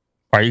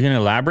 Are you going to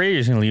elaborate or are you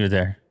just going to leave it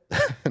there?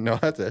 No,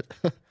 that's it.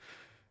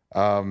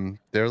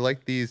 They're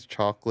like these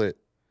chocolate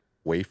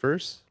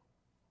wafers.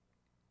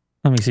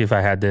 Let me see if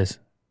I had this.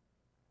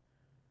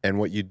 And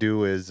what you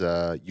do is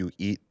you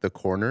eat the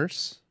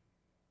corners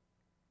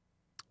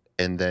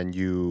and then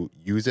you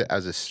use it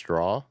as a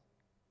straw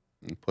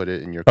and put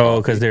it in your coffee. Oh,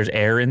 because there's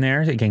air in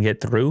there. It can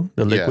get through.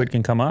 The liquid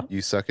can come up.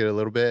 You suck it a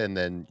little bit and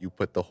then you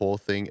put the whole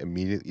thing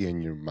immediately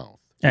in your mouth.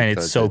 And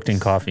it's soaked in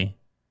coffee.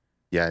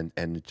 Yeah,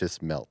 and it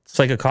just melts. It's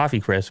like a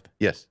coffee crisp.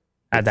 Yes.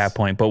 At that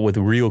point, but with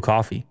real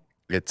coffee.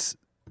 It's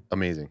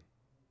amazing.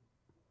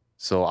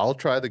 So I'll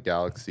try the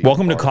Galaxy.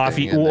 Welcome to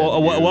coffee.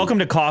 Welcome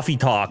to Coffee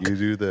Talk. You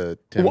do the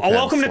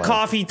welcome to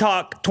Coffee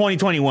Talk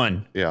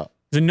 2021. Yeah.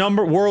 The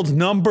world's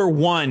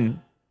 #1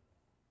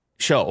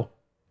 show.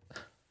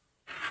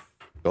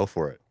 Go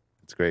for it.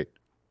 It's great.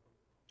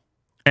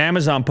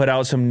 Amazon put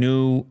out some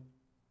new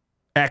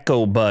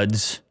Echo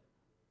Buds.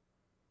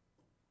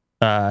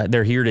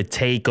 They're here to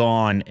take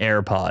on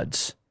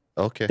AirPods.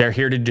 Okay. They're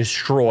here to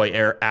destroy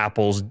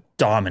Apple's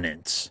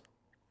dominance.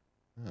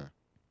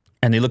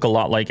 And they look a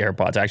lot like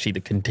AirPods. Actually,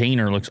 the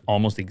container looks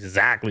almost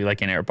exactly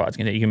like an AirPods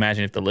container. You can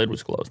imagine if the lid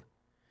was closed.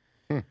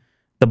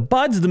 The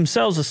buds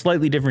themselves a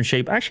slightly different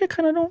shape. Actually,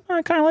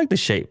 I kind of like the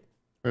shape.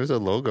 There's a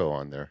logo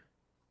on there.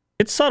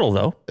 It's subtle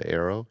though. The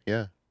arrow,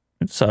 yeah.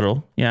 It's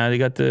subtle. Yeah, they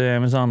got the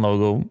Amazon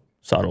logo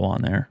subtle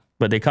on there.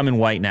 But they come in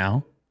white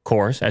now, of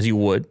course, as you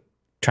would.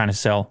 Trying to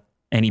sell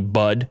any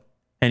bud,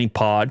 any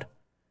pod.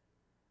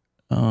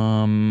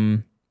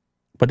 But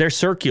they're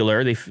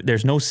circular.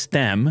 There's no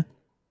stem,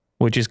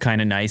 which is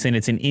kind of nice. And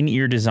it's an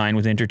in-ear design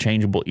with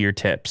interchangeable ear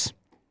tips.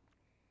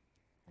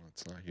 Well,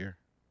 it's not here.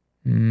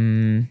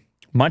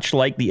 Much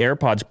like the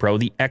AirPods Pro,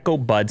 the Echo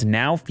Buds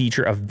now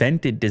feature a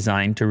vented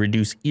design to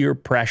reduce ear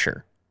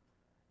pressure.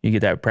 You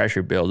get that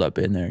pressure build up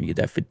in there. You get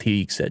that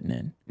fatigue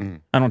setting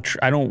in.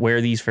 I don't wear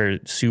these for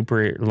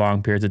super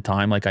long periods of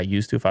time like I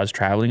used to if I was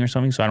traveling or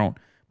something. So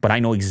but I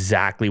know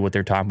exactly what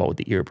they're talking about with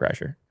the ear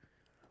pressure.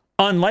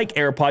 Unlike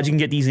AirPods, you can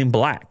get these in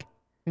black,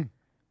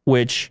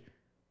 which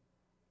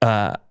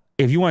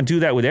if you want to do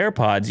that with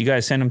AirPods, you got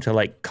to send them to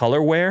like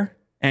Colorware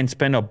and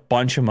spend a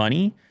bunch of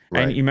money.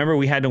 Right. And you remember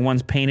we had the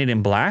ones painted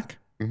in black?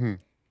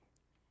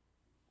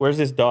 Where's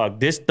this dog?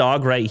 This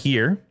dog right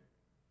here,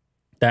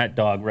 that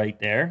dog right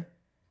there,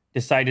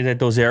 decided that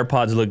those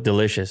AirPods look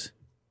delicious.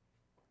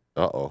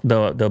 Uh-oh.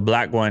 The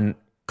black one,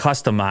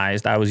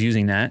 customized, I was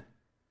using that.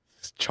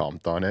 Just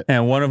chomped on it.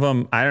 And one of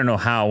them, I don't know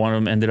how, one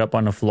of them ended up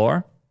on the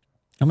floor.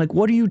 I'm like,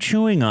 what are you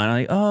chewing on? I'm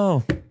like,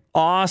 oh,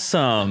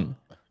 awesome.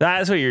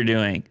 That's what you're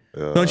doing.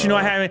 Don't you know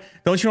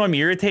I'm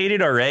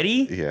irritated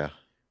already? Yeah.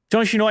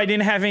 Don't you know I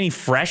didn't have any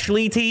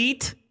freshly to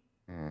eat?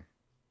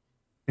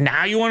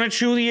 Now you want to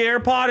chew the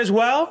AirPod as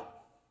well?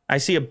 I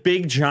see a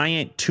big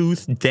giant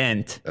tooth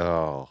dent.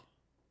 Oh.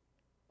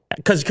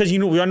 Because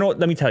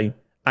let me tell you,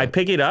 I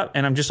pick it up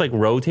and I'm just like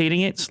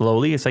rotating it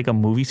slowly. It's like a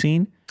movie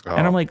scene.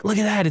 And I'm like, look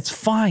at that. It's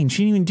fine.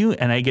 She didn't even do it.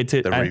 And I get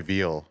to the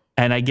reveal.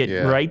 And I get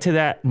right to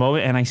that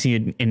moment and I see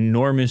an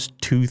enormous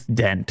tooth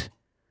dent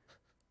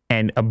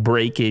and a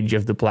breakage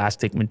of the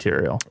plastic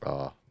material.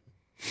 Oh,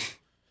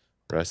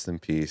 rest in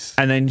peace.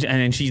 And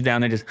then she's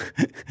down there just,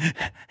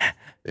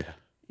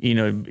 you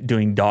know,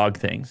 doing dog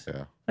things.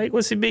 Yeah. Like,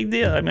 what's the big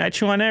deal? I mean, I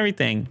chew on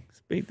everything. It's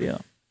a big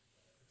deal.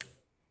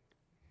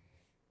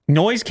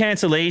 Noise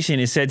cancellation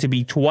is said to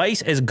be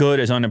twice as good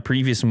as on the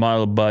previous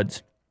model of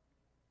Buds.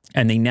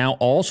 And they now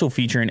also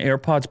feature an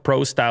AirPods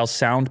Pro style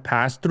sound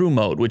pass-through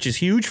mode, which is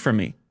huge for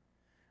me.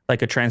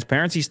 Like a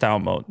transparency style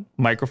mode.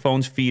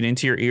 Microphones feed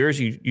into your ears.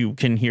 You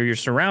can hear your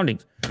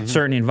surroundings.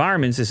 Certain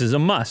environments, this is a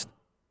must.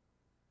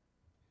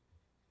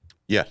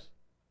 Yes,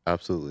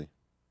 absolutely.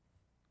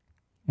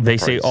 They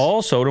say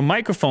also the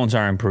microphones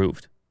are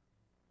improved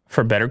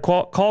for better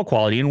call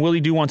quality. And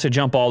Willie Do wants to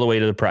jump all the way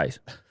to the price.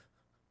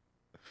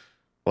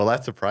 Well,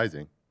 that's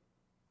surprising.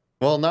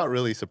 Well, not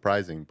really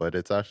surprising, but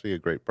it's actually a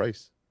great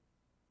price.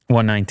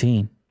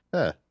 $119.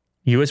 Yeah.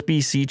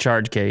 USB-C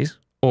charge case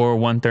or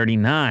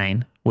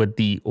 $139 with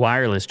the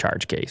wireless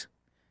charge case.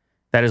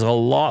 That is a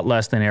lot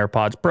less than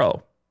AirPods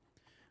Pro.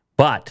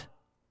 But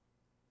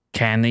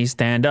can they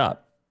stand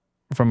up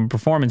from a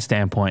performance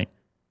standpoint?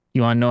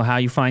 You want to know how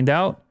you find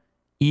out?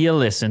 You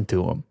listen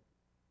to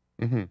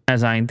them,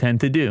 as I intend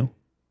to do.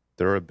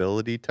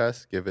 Durability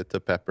test, give it to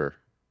Pepper.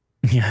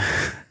 Yeah.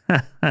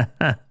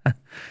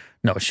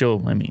 No,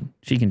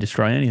 she can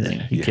destroy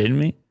anything. Are you kidding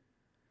me?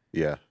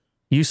 Yeah.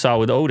 You saw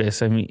with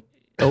Otis. I mean,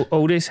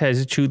 Otis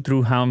has chewed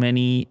through how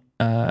many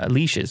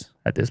leashes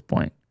at this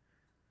point?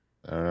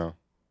 I don't know.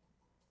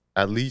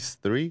 At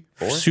least 3,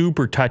 4?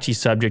 Super touchy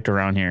subject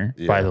around here,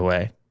 by the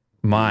way.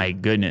 My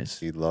goodness.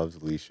 He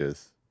loves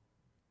leashes.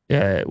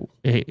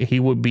 He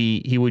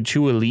would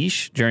chew a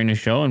leash during the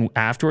show, and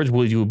afterwards,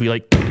 Woody would be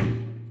like,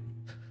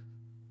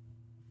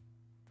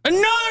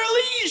 another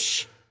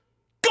leash!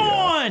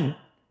 Gone! Yeah.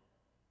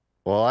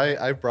 Well,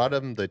 I brought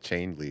him the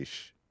chain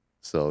leash,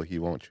 so he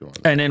won't chew on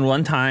it. And then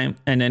one time,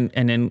 and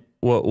then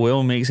what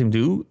Will makes him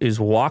do is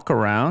walk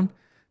around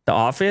the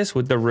office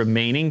with the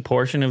remaining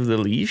portion of the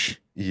leash.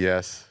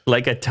 Yes.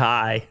 Like a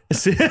tie.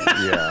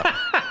 Yeah.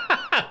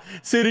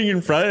 Sitting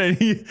in front, and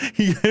he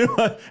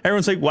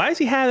everyone's like, why does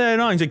he have that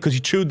on? He's like, because he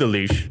chewed the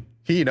leash.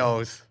 He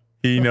knows.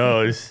 He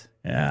knows.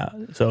 Yeah.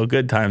 So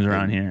good times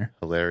around here.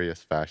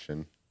 Hilarious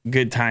fashion.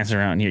 Good times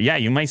around here. Yeah,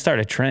 you might start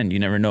a trend. You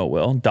never know,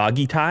 Will.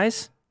 Doggy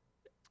ties?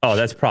 Oh,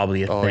 that's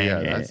probably a thing. Oh,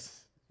 yeah.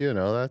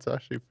 That's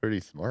actually pretty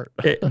smart.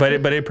 But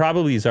it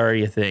probably is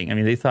already a thing. I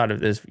mean, they thought of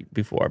this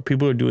before.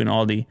 People are doing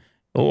all the,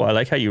 I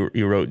like how you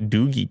wrote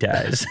doogie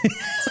ties.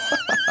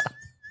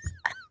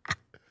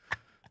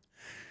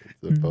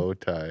 The bow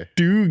tie.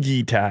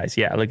 Doogie ties.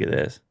 Yeah, look at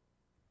this.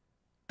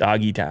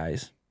 Doggy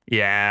ties.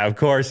 Yeah, of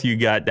course you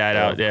got that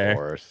out there. Of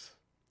course.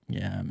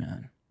 Yeah,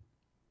 man.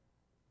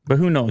 But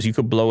who knows? You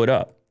could blow it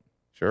up.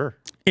 Sure.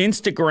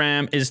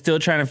 Instagram is still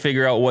trying to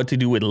figure out what to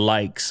do with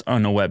likes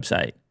on the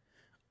website,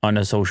 on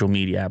a social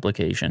media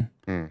application.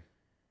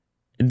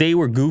 They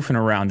were goofing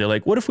around. They're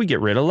like, what if we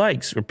get rid of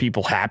likes? Are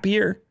people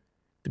happier?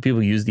 Do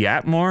people use the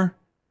app more?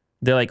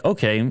 They're like,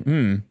 okay,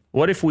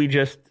 what if we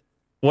just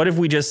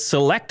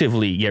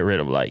selectively get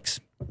rid of likes?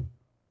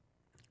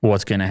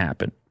 What's going to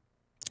happen?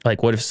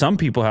 Like, what if some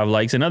people have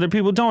likes and other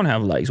people don't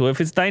have likes? What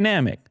if it's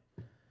dynamic?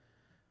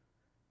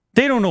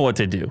 They don't know what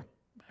to do.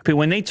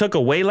 When they took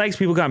away likes,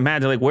 people got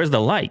mad. They're like, where's the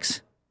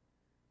likes?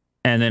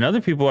 And then other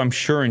people, I'm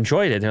sure,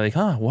 enjoyed it. They're like,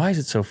 why is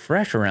it so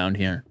fresh around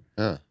here?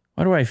 Why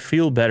do I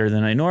feel better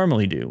than I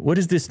normally do? What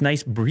is this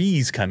nice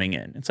breeze coming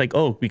in? It's like,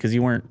 because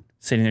you weren't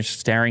sitting there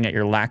staring at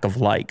your lack of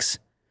likes.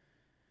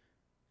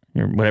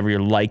 Whatever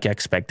your like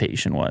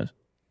expectation was.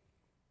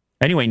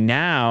 Anyway,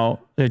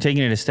 now they're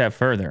taking it a step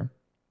further.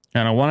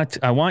 And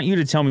I want you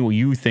to tell me what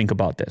you think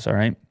about this, all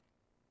right?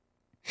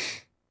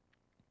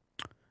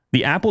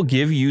 The app will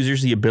give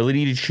users the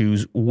ability to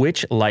choose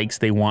which likes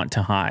they want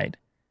to hide.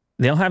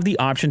 They'll have the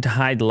option to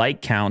hide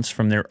like counts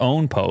from their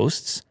own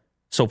posts,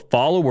 so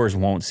followers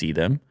won't see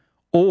them,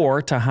 or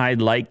to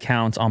hide like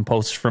counts on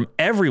posts from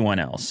everyone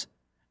else,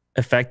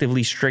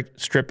 effectively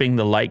stripping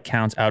the like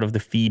counts out of the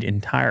feed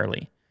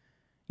entirely.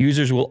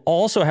 Users will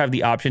also have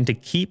the option to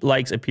keep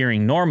likes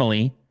appearing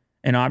normally,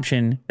 an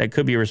option that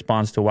could be a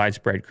response to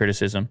widespread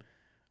criticism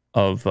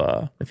of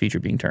the feature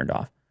being turned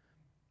off.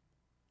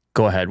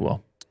 Go ahead,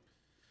 Will.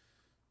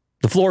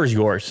 The floor is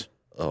yours.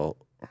 I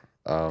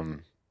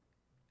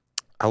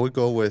would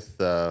go with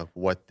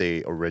what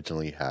they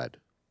originally had.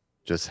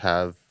 Just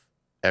have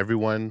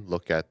everyone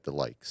look at the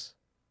likes.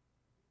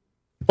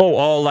 Oh,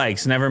 all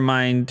likes. Never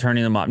mind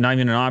turning them up. Not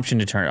even an option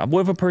to turn it up. What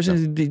if a person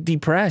is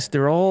depressed?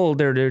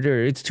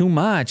 They're it's too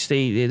much.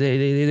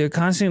 They're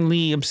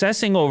constantly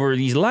obsessing over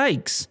these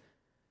likes.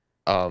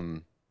 I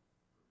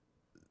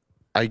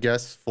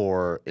guess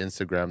for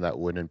Instagram that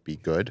wouldn't be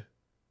good,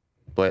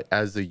 but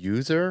as a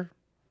user,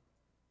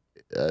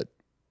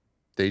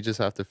 they just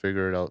have to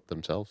figure it out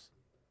themselves.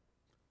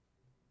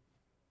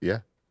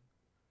 Yeah.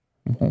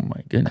 Oh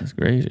my goodness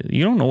gracious!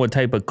 You don't know what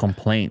type of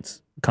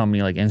complaints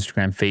company like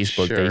Instagram,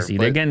 Facebook, Sure, they see.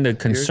 but They're getting the here's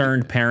the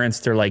concerned parents.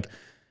 They're like,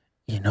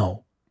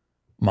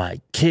 my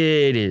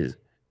kid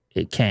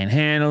it can't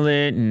handle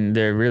it, and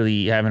they're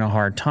really having a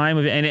hard time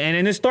with it.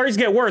 And the stories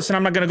get worse, and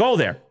I'm not going to go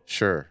there.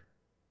 Sure.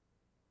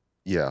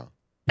 Yeah.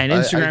 And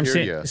Instagram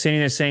sitting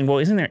there saying, well,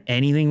 isn't there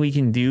anything we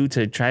can do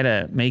to try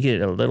to make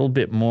it a little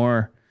bit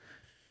more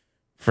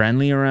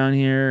friendly around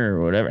here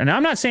or whatever? And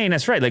I'm not saying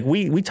that's right. Like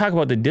we talk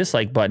about the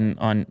dislike button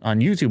on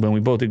YouTube, and we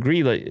both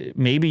agree like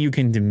maybe you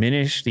can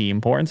diminish the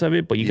importance of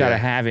it, but you got to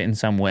have it in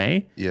some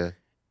way. Yeah.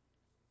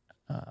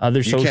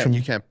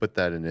 You can't put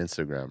that in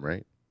Instagram,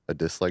 right? A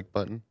dislike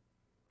button.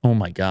 Oh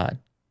my God.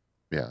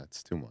 Yeah,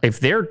 it's too much. If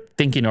they're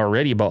thinking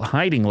already about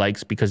hiding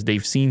likes because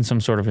they've seen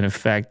some sort of an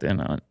effect,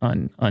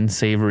 an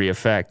unsavory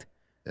effect,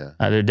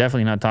 they're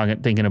definitely not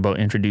thinking about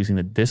introducing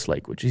the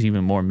dislike, which is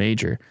even more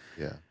major.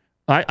 Yeah,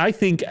 I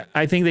think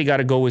they got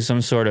to go with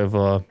some sort of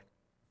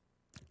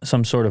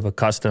a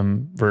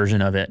custom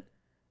version of it.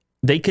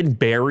 They can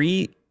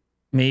bury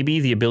maybe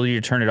the ability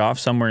to turn it off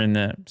somewhere in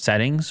the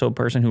settings, so a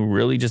person who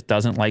really just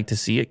doesn't like to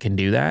see it can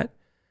do that,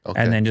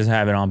 and then just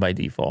have it on by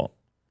default.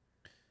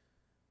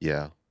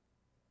 Yeah.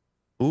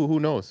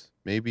 Who knows?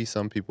 Maybe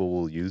some people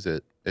will use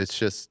it. It's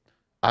just,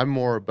 I'm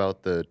more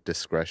about the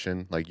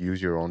discretion, like use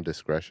your own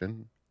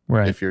discretion.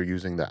 Right. If you're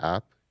using the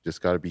app,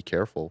 just got to be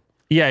careful.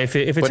 Yeah, if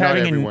it's but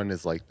having not everyone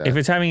is like that. If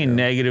it's having a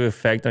negative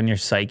effect on your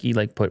psyche,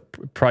 like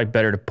probably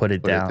better to put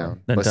it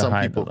down than but to some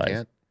hide people the likes.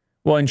 can't.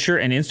 Well, and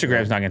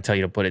Instagram's not going to tell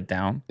you to put it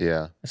down.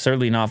 Yeah.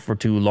 Certainly not for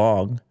too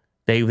long.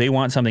 They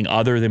want something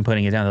other than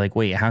putting it down. They're like,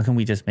 wait, how can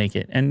we just make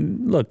it?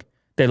 And look,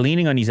 they're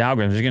leaning on these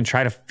algorithms. They're going to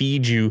try to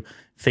feed you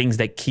things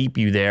that keep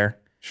you there.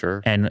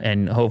 Sure.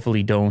 And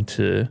hopefully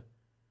don't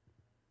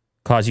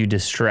cause you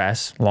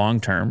distress long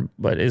term,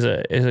 but is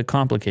a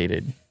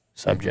complicated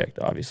subject,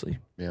 obviously.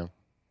 Yeah.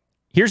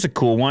 Here's a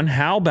cool one.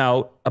 How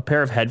about a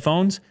pair of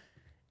headphones,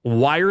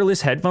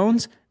 wireless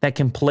headphones that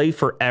can play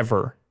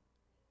forever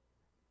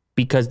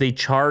because they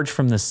charge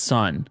from the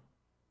sun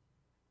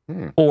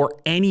or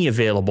any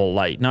available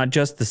light, not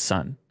just the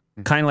sun.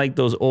 Kind of like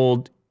those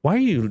old. Why are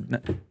you?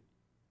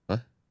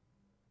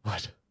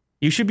 What?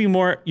 You should be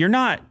more. You're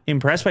not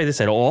impressed by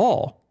this at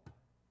all.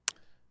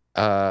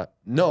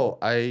 No,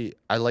 I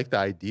like the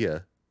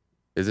idea.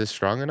 Is it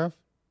strong enough?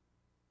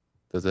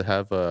 Does it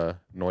have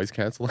noise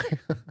canceling?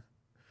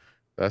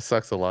 That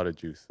sucks a lot of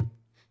juice.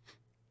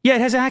 Yeah,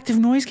 it has active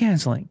noise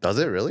canceling. Does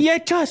it really? Yeah,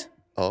 it does.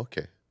 Oh,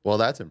 okay. Well,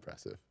 that's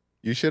impressive.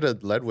 You should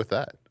have led with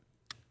that.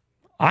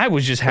 I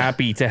was just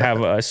happy to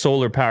have a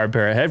solar-powered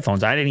pair of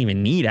headphones. I didn't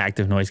even need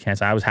active noise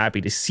canceling. I was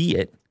happy to see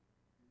it.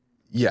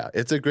 Yeah,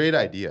 it's a great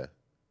idea.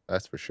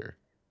 That's for sure.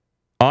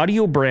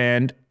 Audio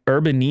brand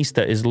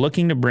Urbanista is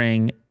looking to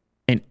bring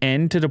an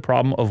end to the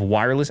problem of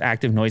wireless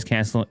active noise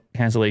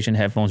cancellation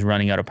headphones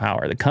running out of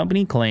power. The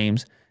company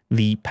claims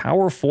the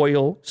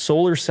Powerfoil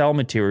solar cell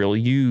material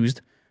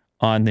used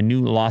on the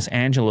new Los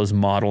Angeles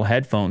model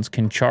headphones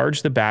can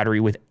charge the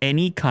battery with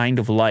any kind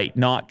of light,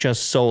 not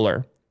just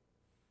solar,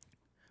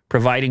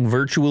 providing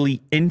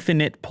virtually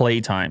infinite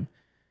playtime.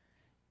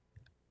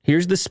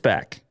 Here's the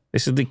spec.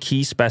 This is the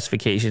key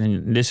specification,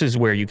 and this is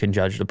where you can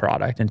judge the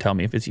product and tell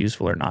me if it's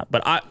useful or not.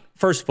 But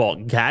first of all,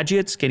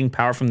 gadgets getting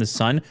power from the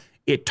sun,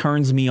 it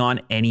turns me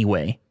on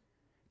anyway.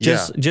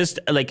 Just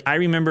like I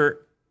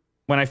remember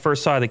when I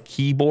first saw the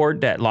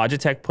keyboard that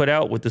Logitech put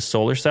out with the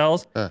solar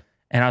cells,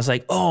 and I was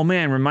like, oh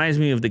man, reminds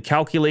me of the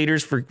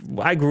calculators.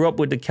 I grew up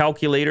with the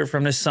calculator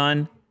from the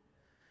sun.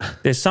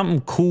 There's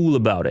something cool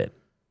about it.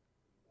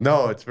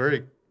 No, it's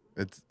very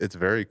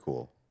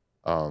cool.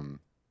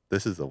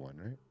 This is the one,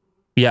 right?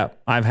 Yeah,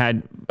 I've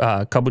had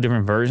a couple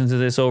different versions of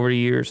this over the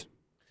years.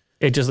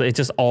 It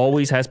just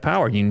always has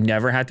power. You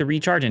never have to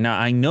recharge it. Now,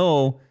 I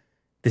know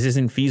this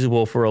isn't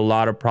feasible for a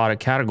lot of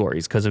product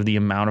categories because of the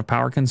amount of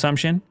power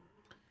consumption.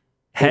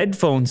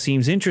 Headphones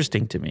seems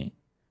interesting to me.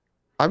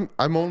 I'm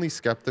only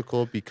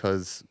skeptical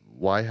because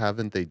why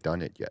haven't they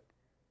done it yet?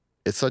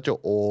 It's such an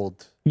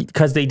old.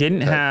 Because they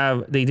didn't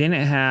have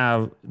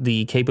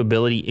the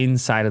capability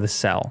inside of the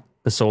cell,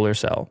 the solar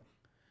cell.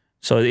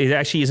 So it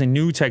actually is a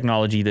new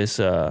technology, this,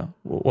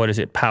 what is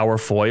it,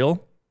 Powerfoil?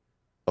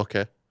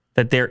 Okay.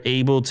 That they're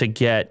able to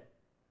get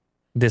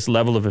this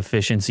level of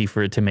efficiency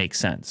for it to make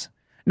sense.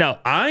 Now,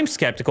 I'm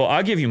skeptical.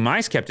 I'll give you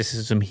my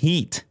skepticism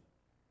heat.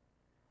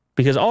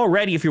 Because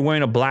already if you're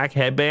wearing a black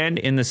headband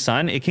in the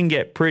sun, it can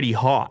get pretty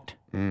hot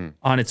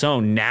on its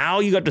own. Now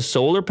you got the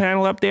solar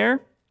panel up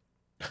there.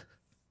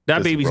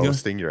 That baby's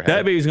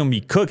gonna be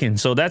cooking.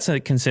 So that's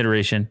a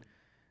consideration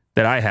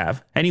that I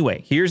have.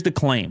 Anyway, here's the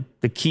claim,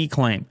 the key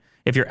claim.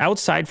 If you're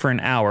outside for an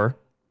hour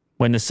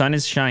when the sun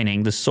is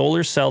shining, the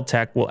solar cell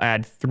tech will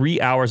add 3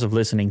 hours of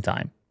listening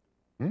time.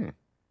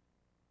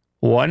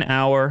 1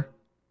 hour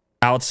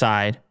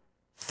outside,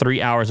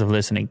 3 hours of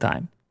listening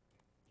time.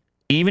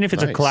 Even if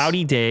it's a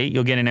cloudy day,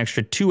 you'll get an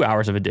extra 2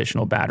 hours of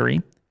additional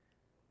battery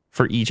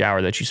for each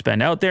hour that you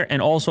spend out there.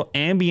 And also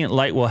ambient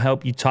light will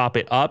help you top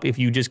it up if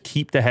you just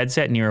keep the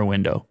headset near a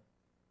window.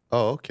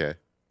 Oh, okay.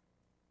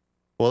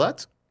 Well,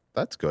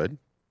 that's good.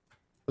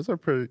 Those are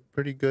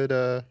pretty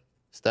good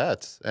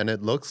stats, and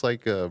it looks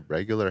like a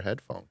regular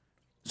headphone.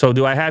 So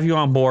do I have you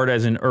on board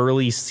as an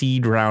early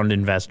seed round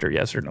investor?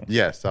 Yes or no?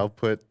 Yes, I'll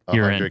put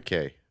You're in.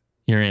 100K.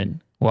 You're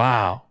in.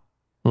 Wow.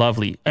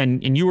 Lovely.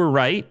 And you were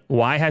right.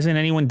 Why hasn't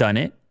anyone done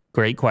it?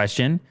 Great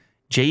question.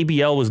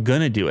 JBL was going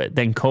to do it.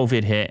 Then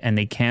COVID hit and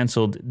they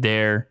canceled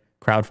their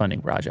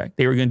crowdfunding project.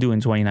 They were going to do it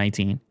in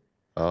 2019.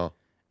 Oh.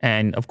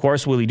 And of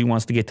course, Willie D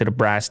wants to get to the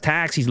brass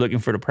tacks. He's looking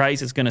for the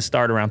price. It's going to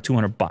start around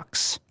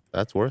 $200.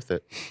 That's worth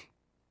it.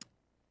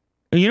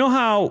 You know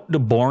how the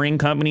Boring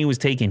Company was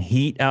taking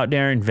heat out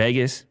there in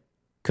Vegas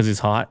because it's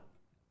hot?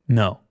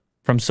 No.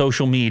 From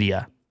social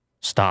media.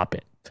 Stop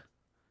it.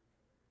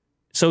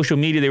 Social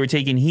media, they were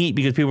taking heat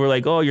because people were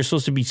like, oh, you're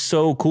supposed to be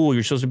so cool.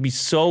 You're supposed to be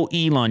so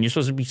Elon. You're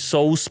supposed to be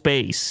so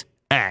space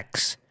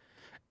X.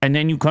 And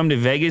then you come to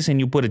Vegas and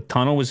you put a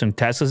tunnel with some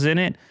Teslas in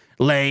it.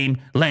 Lame,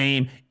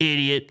 lame,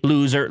 idiot,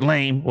 loser,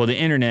 lame. Well, the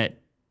internet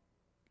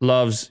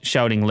loves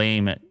shouting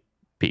lame at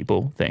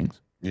people things.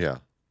 Yeah.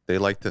 They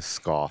like to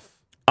scoff.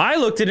 I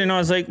looked at it and I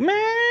was like,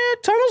 man,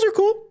 tunnels are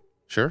cool.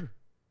 Sure.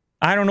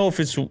 I don't know if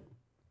it's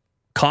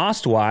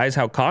cost-wise,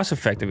 how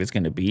cost-effective it's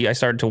going to be. I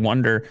started to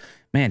wonder,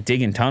 man,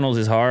 digging tunnels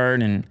is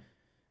hard, and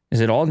is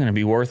it all going to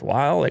be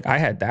worthwhile? Like, I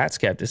had that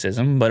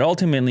skepticism. But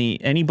ultimately,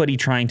 anybody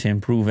trying to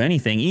improve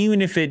anything,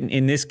 even if it,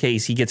 in this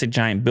case, he gets a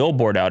giant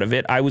billboard out of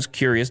it, I was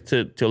curious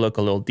to look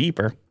a little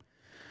deeper.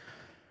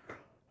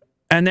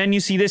 And then you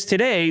see this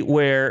today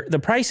where the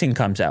pricing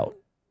comes out.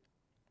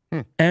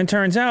 And it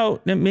turns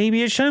out that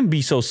maybe it shouldn't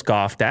be so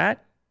scoffed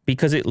at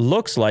because it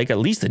looks like, at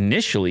least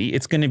initially,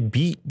 it's going to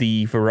beat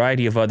the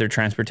variety of other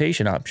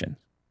transportation options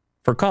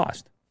for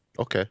cost.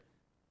 Okay.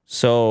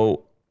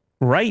 So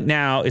right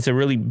now, it's a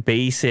really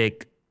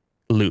basic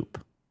loop,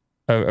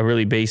 a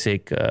really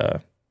basic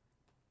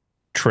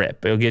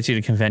trip. It'll get you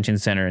to the convention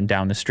center and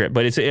down the strip.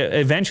 But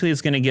eventually,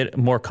 it's going to get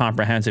more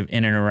comprehensive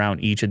in and around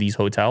each of these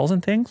hotels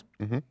and things.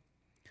 Mm-hmm.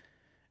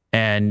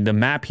 And the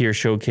map here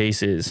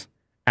showcases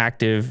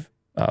active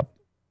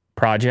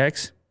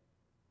projects,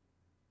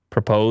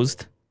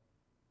 proposed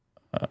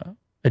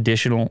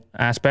additional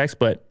aspects.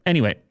 But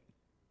anyway,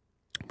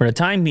 for the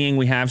time being,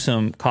 we have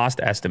some cost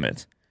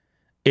estimates.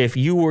 If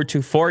you were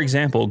to, for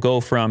example,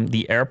 go from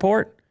the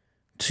airport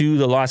to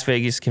the Las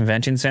Vegas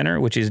Convention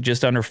Center, which is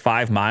just under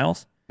 5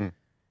 miles,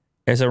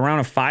 it's around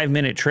a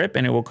 5-minute trip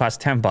and it will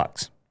cost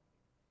 $10.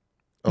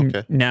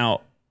 Okay.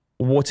 Now,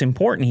 what's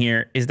important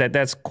here is that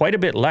that's quite a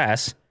bit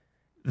less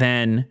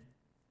than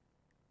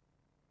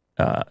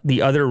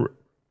the other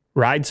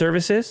ride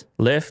services,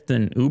 Lyft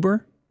and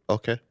Uber.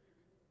 Okay.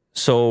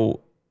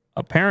 So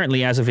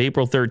apparently, as of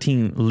April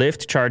 13,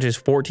 Lyft charges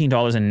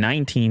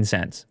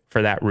 $14.19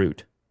 for that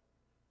route.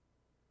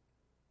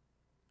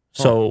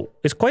 So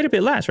it's quite a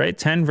bit less, right?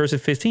 10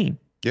 versus 15.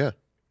 Yeah.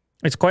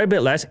 It's quite a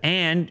bit less.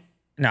 And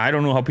now I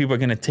don't know how people are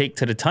going to take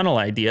to the tunnel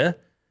idea,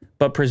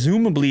 but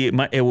presumably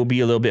it will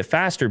be a little bit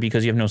faster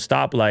because you have no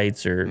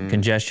stoplights or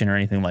congestion or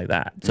anything like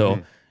that.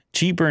 So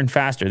cheaper and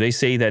faster. They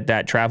say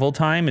that travel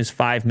time is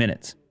 5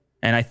 minutes.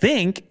 And I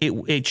think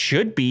it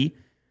should be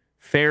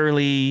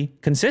fairly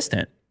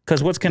consistent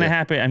because what's going to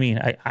happen? I mean,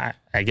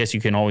 I guess you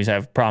can always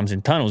have problems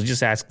in tunnels.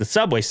 Just ask the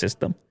subway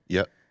system.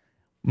 Yep.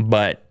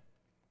 But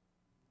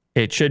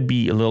it should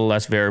be a little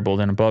less variable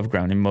than above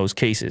ground in most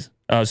cases.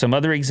 Some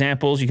other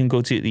examples, you can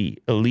go to the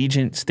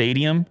Allegiant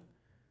Stadium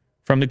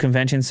from the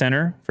convention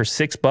center for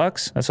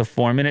 $6. That's a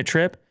 4-minute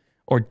trip.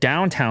 Or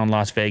downtown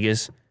Las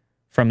Vegas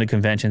from the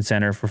convention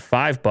center for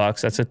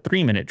 $5. That's a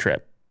 3-minute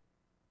trip.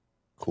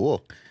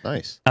 Cool.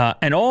 Nice.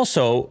 And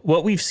also,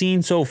 what we've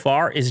seen so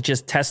far is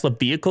just Tesla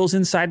vehicles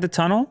inside the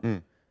tunnel.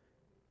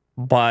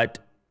 But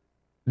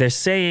they're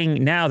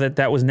saying now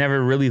that was never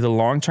really the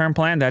long-term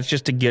plan. That's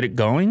just to get it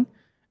going.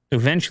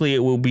 Eventually, it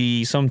will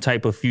be some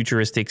type of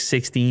futuristic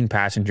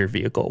 16-passenger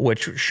vehicle,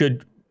 which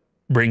should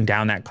bring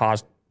down that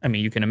cost. I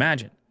mean, you can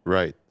imagine.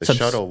 Right. The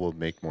shuttle will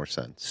make more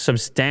sense.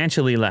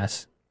 Substantially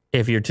less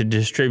if you're to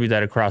distribute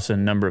that across a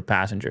number of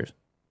passengers.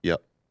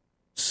 Yep.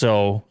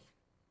 So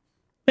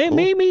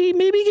maybe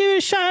give it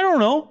a shot. I don't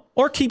know.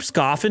 Or keep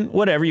scoffing,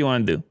 whatever you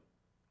want to do.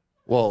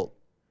 Well,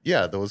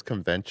 yeah, those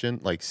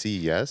convention like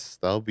CES,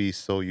 that'll be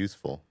so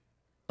useful.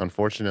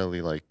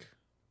 Unfortunately, like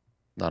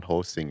not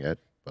hosting it,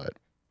 but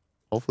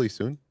hopefully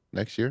soon,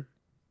 next year.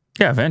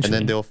 Yeah, eventually.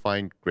 And then they'll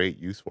find great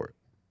use for it.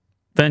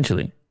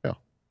 Eventually. Yeah.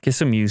 Get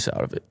some use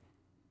out of it.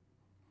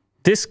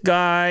 This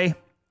guy,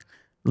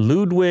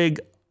 Ludwig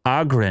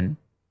Agren,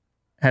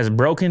 has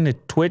broken the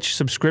Twitch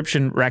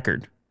subscription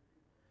record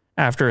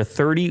after a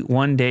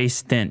 31-day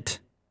stint.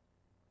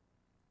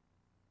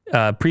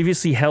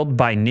 Previously held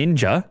by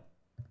Ninja,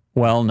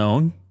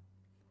 well-known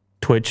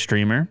Twitch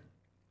streamer.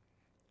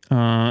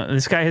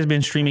 This guy has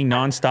been streaming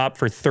nonstop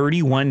for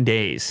 31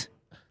 days.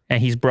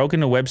 And he's broken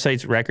the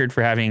website's record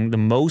for having the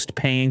most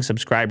paying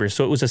subscribers.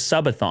 So it was a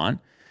subathon.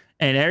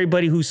 And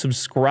everybody who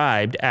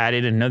subscribed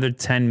added another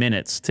 10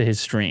 minutes to his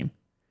stream.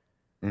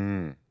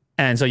 And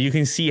so you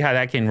can see how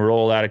that can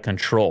roll out of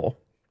control.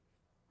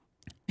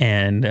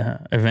 And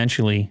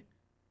eventually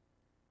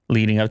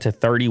leading up to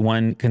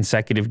 31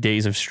 consecutive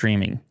days of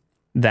streaming.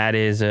 That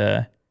is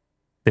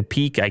The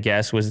peak, I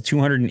guess, was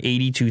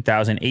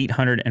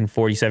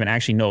 282,847.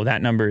 Actually, no,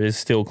 that number is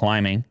still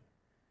climbing.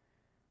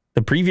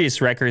 The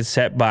previous record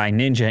set by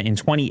Ninja in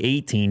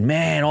 2018.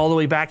 Man, all the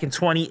way back in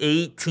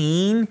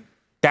 2018.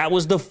 That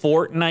was the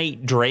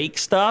Fortnite Drake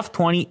stuff,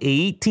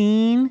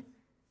 2018.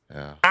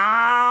 Yeah.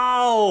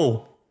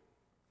 Ow!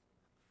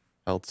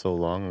 Felt so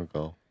long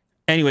ago.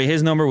 Anyway,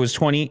 his number was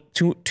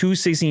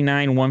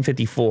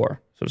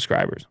 269,154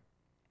 subscribers.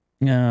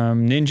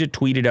 Ninja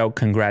tweeted out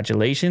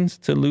congratulations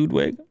to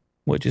Ludwig,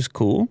 which is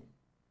cool.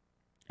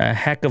 A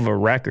heck of a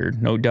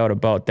record, no doubt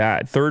about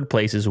that. Third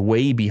place is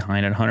way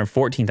behind at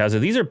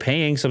 114,000. These are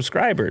paying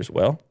subscribers.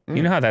 Well,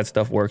 you know how that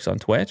stuff works on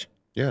Twitch.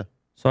 Yeah.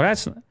 So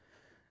that's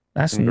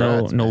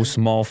Congrats, no man.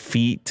 small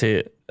feat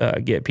to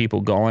get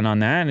people going on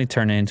that, and it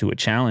turned it into a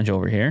challenge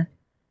over here.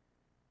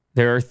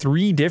 There are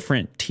 3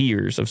 different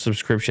tiers of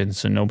subscriptions,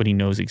 so nobody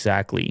knows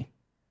exactly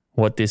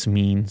what this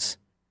means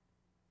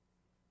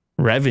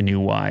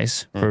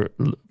revenue-wise for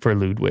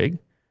Ludwig.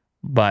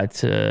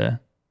 But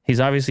he's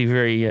obviously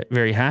very,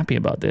 very happy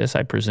about this,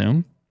 I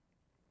presume.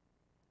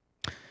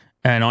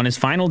 And on his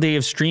final day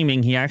of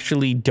streaming, he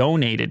actually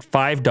donated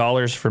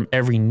 $5 from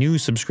every new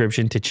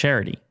subscription to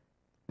charity.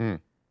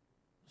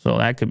 So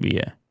that could be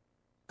a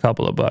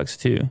couple of bucks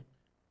too.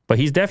 But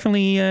he's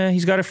definitely,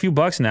 he's got a few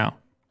bucks now.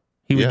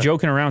 He was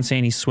joking around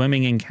saying he's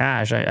swimming in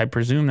cash. I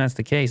presume that's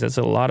the case. That's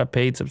a lot of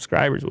paid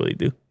subscribers, will he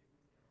do?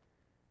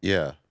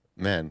 Yeah.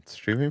 Man,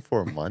 streaming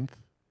for a month?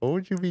 What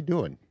would you be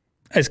doing?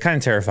 It's kind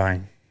of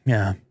terrifying.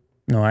 Yeah.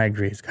 No, I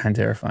agree. It's kind of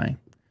terrifying.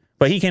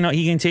 But he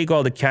can take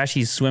all the cash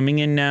he's swimming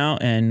in now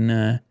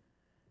and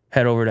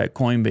head over to that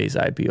Coinbase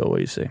IPO, what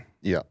do you say?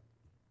 Yeah.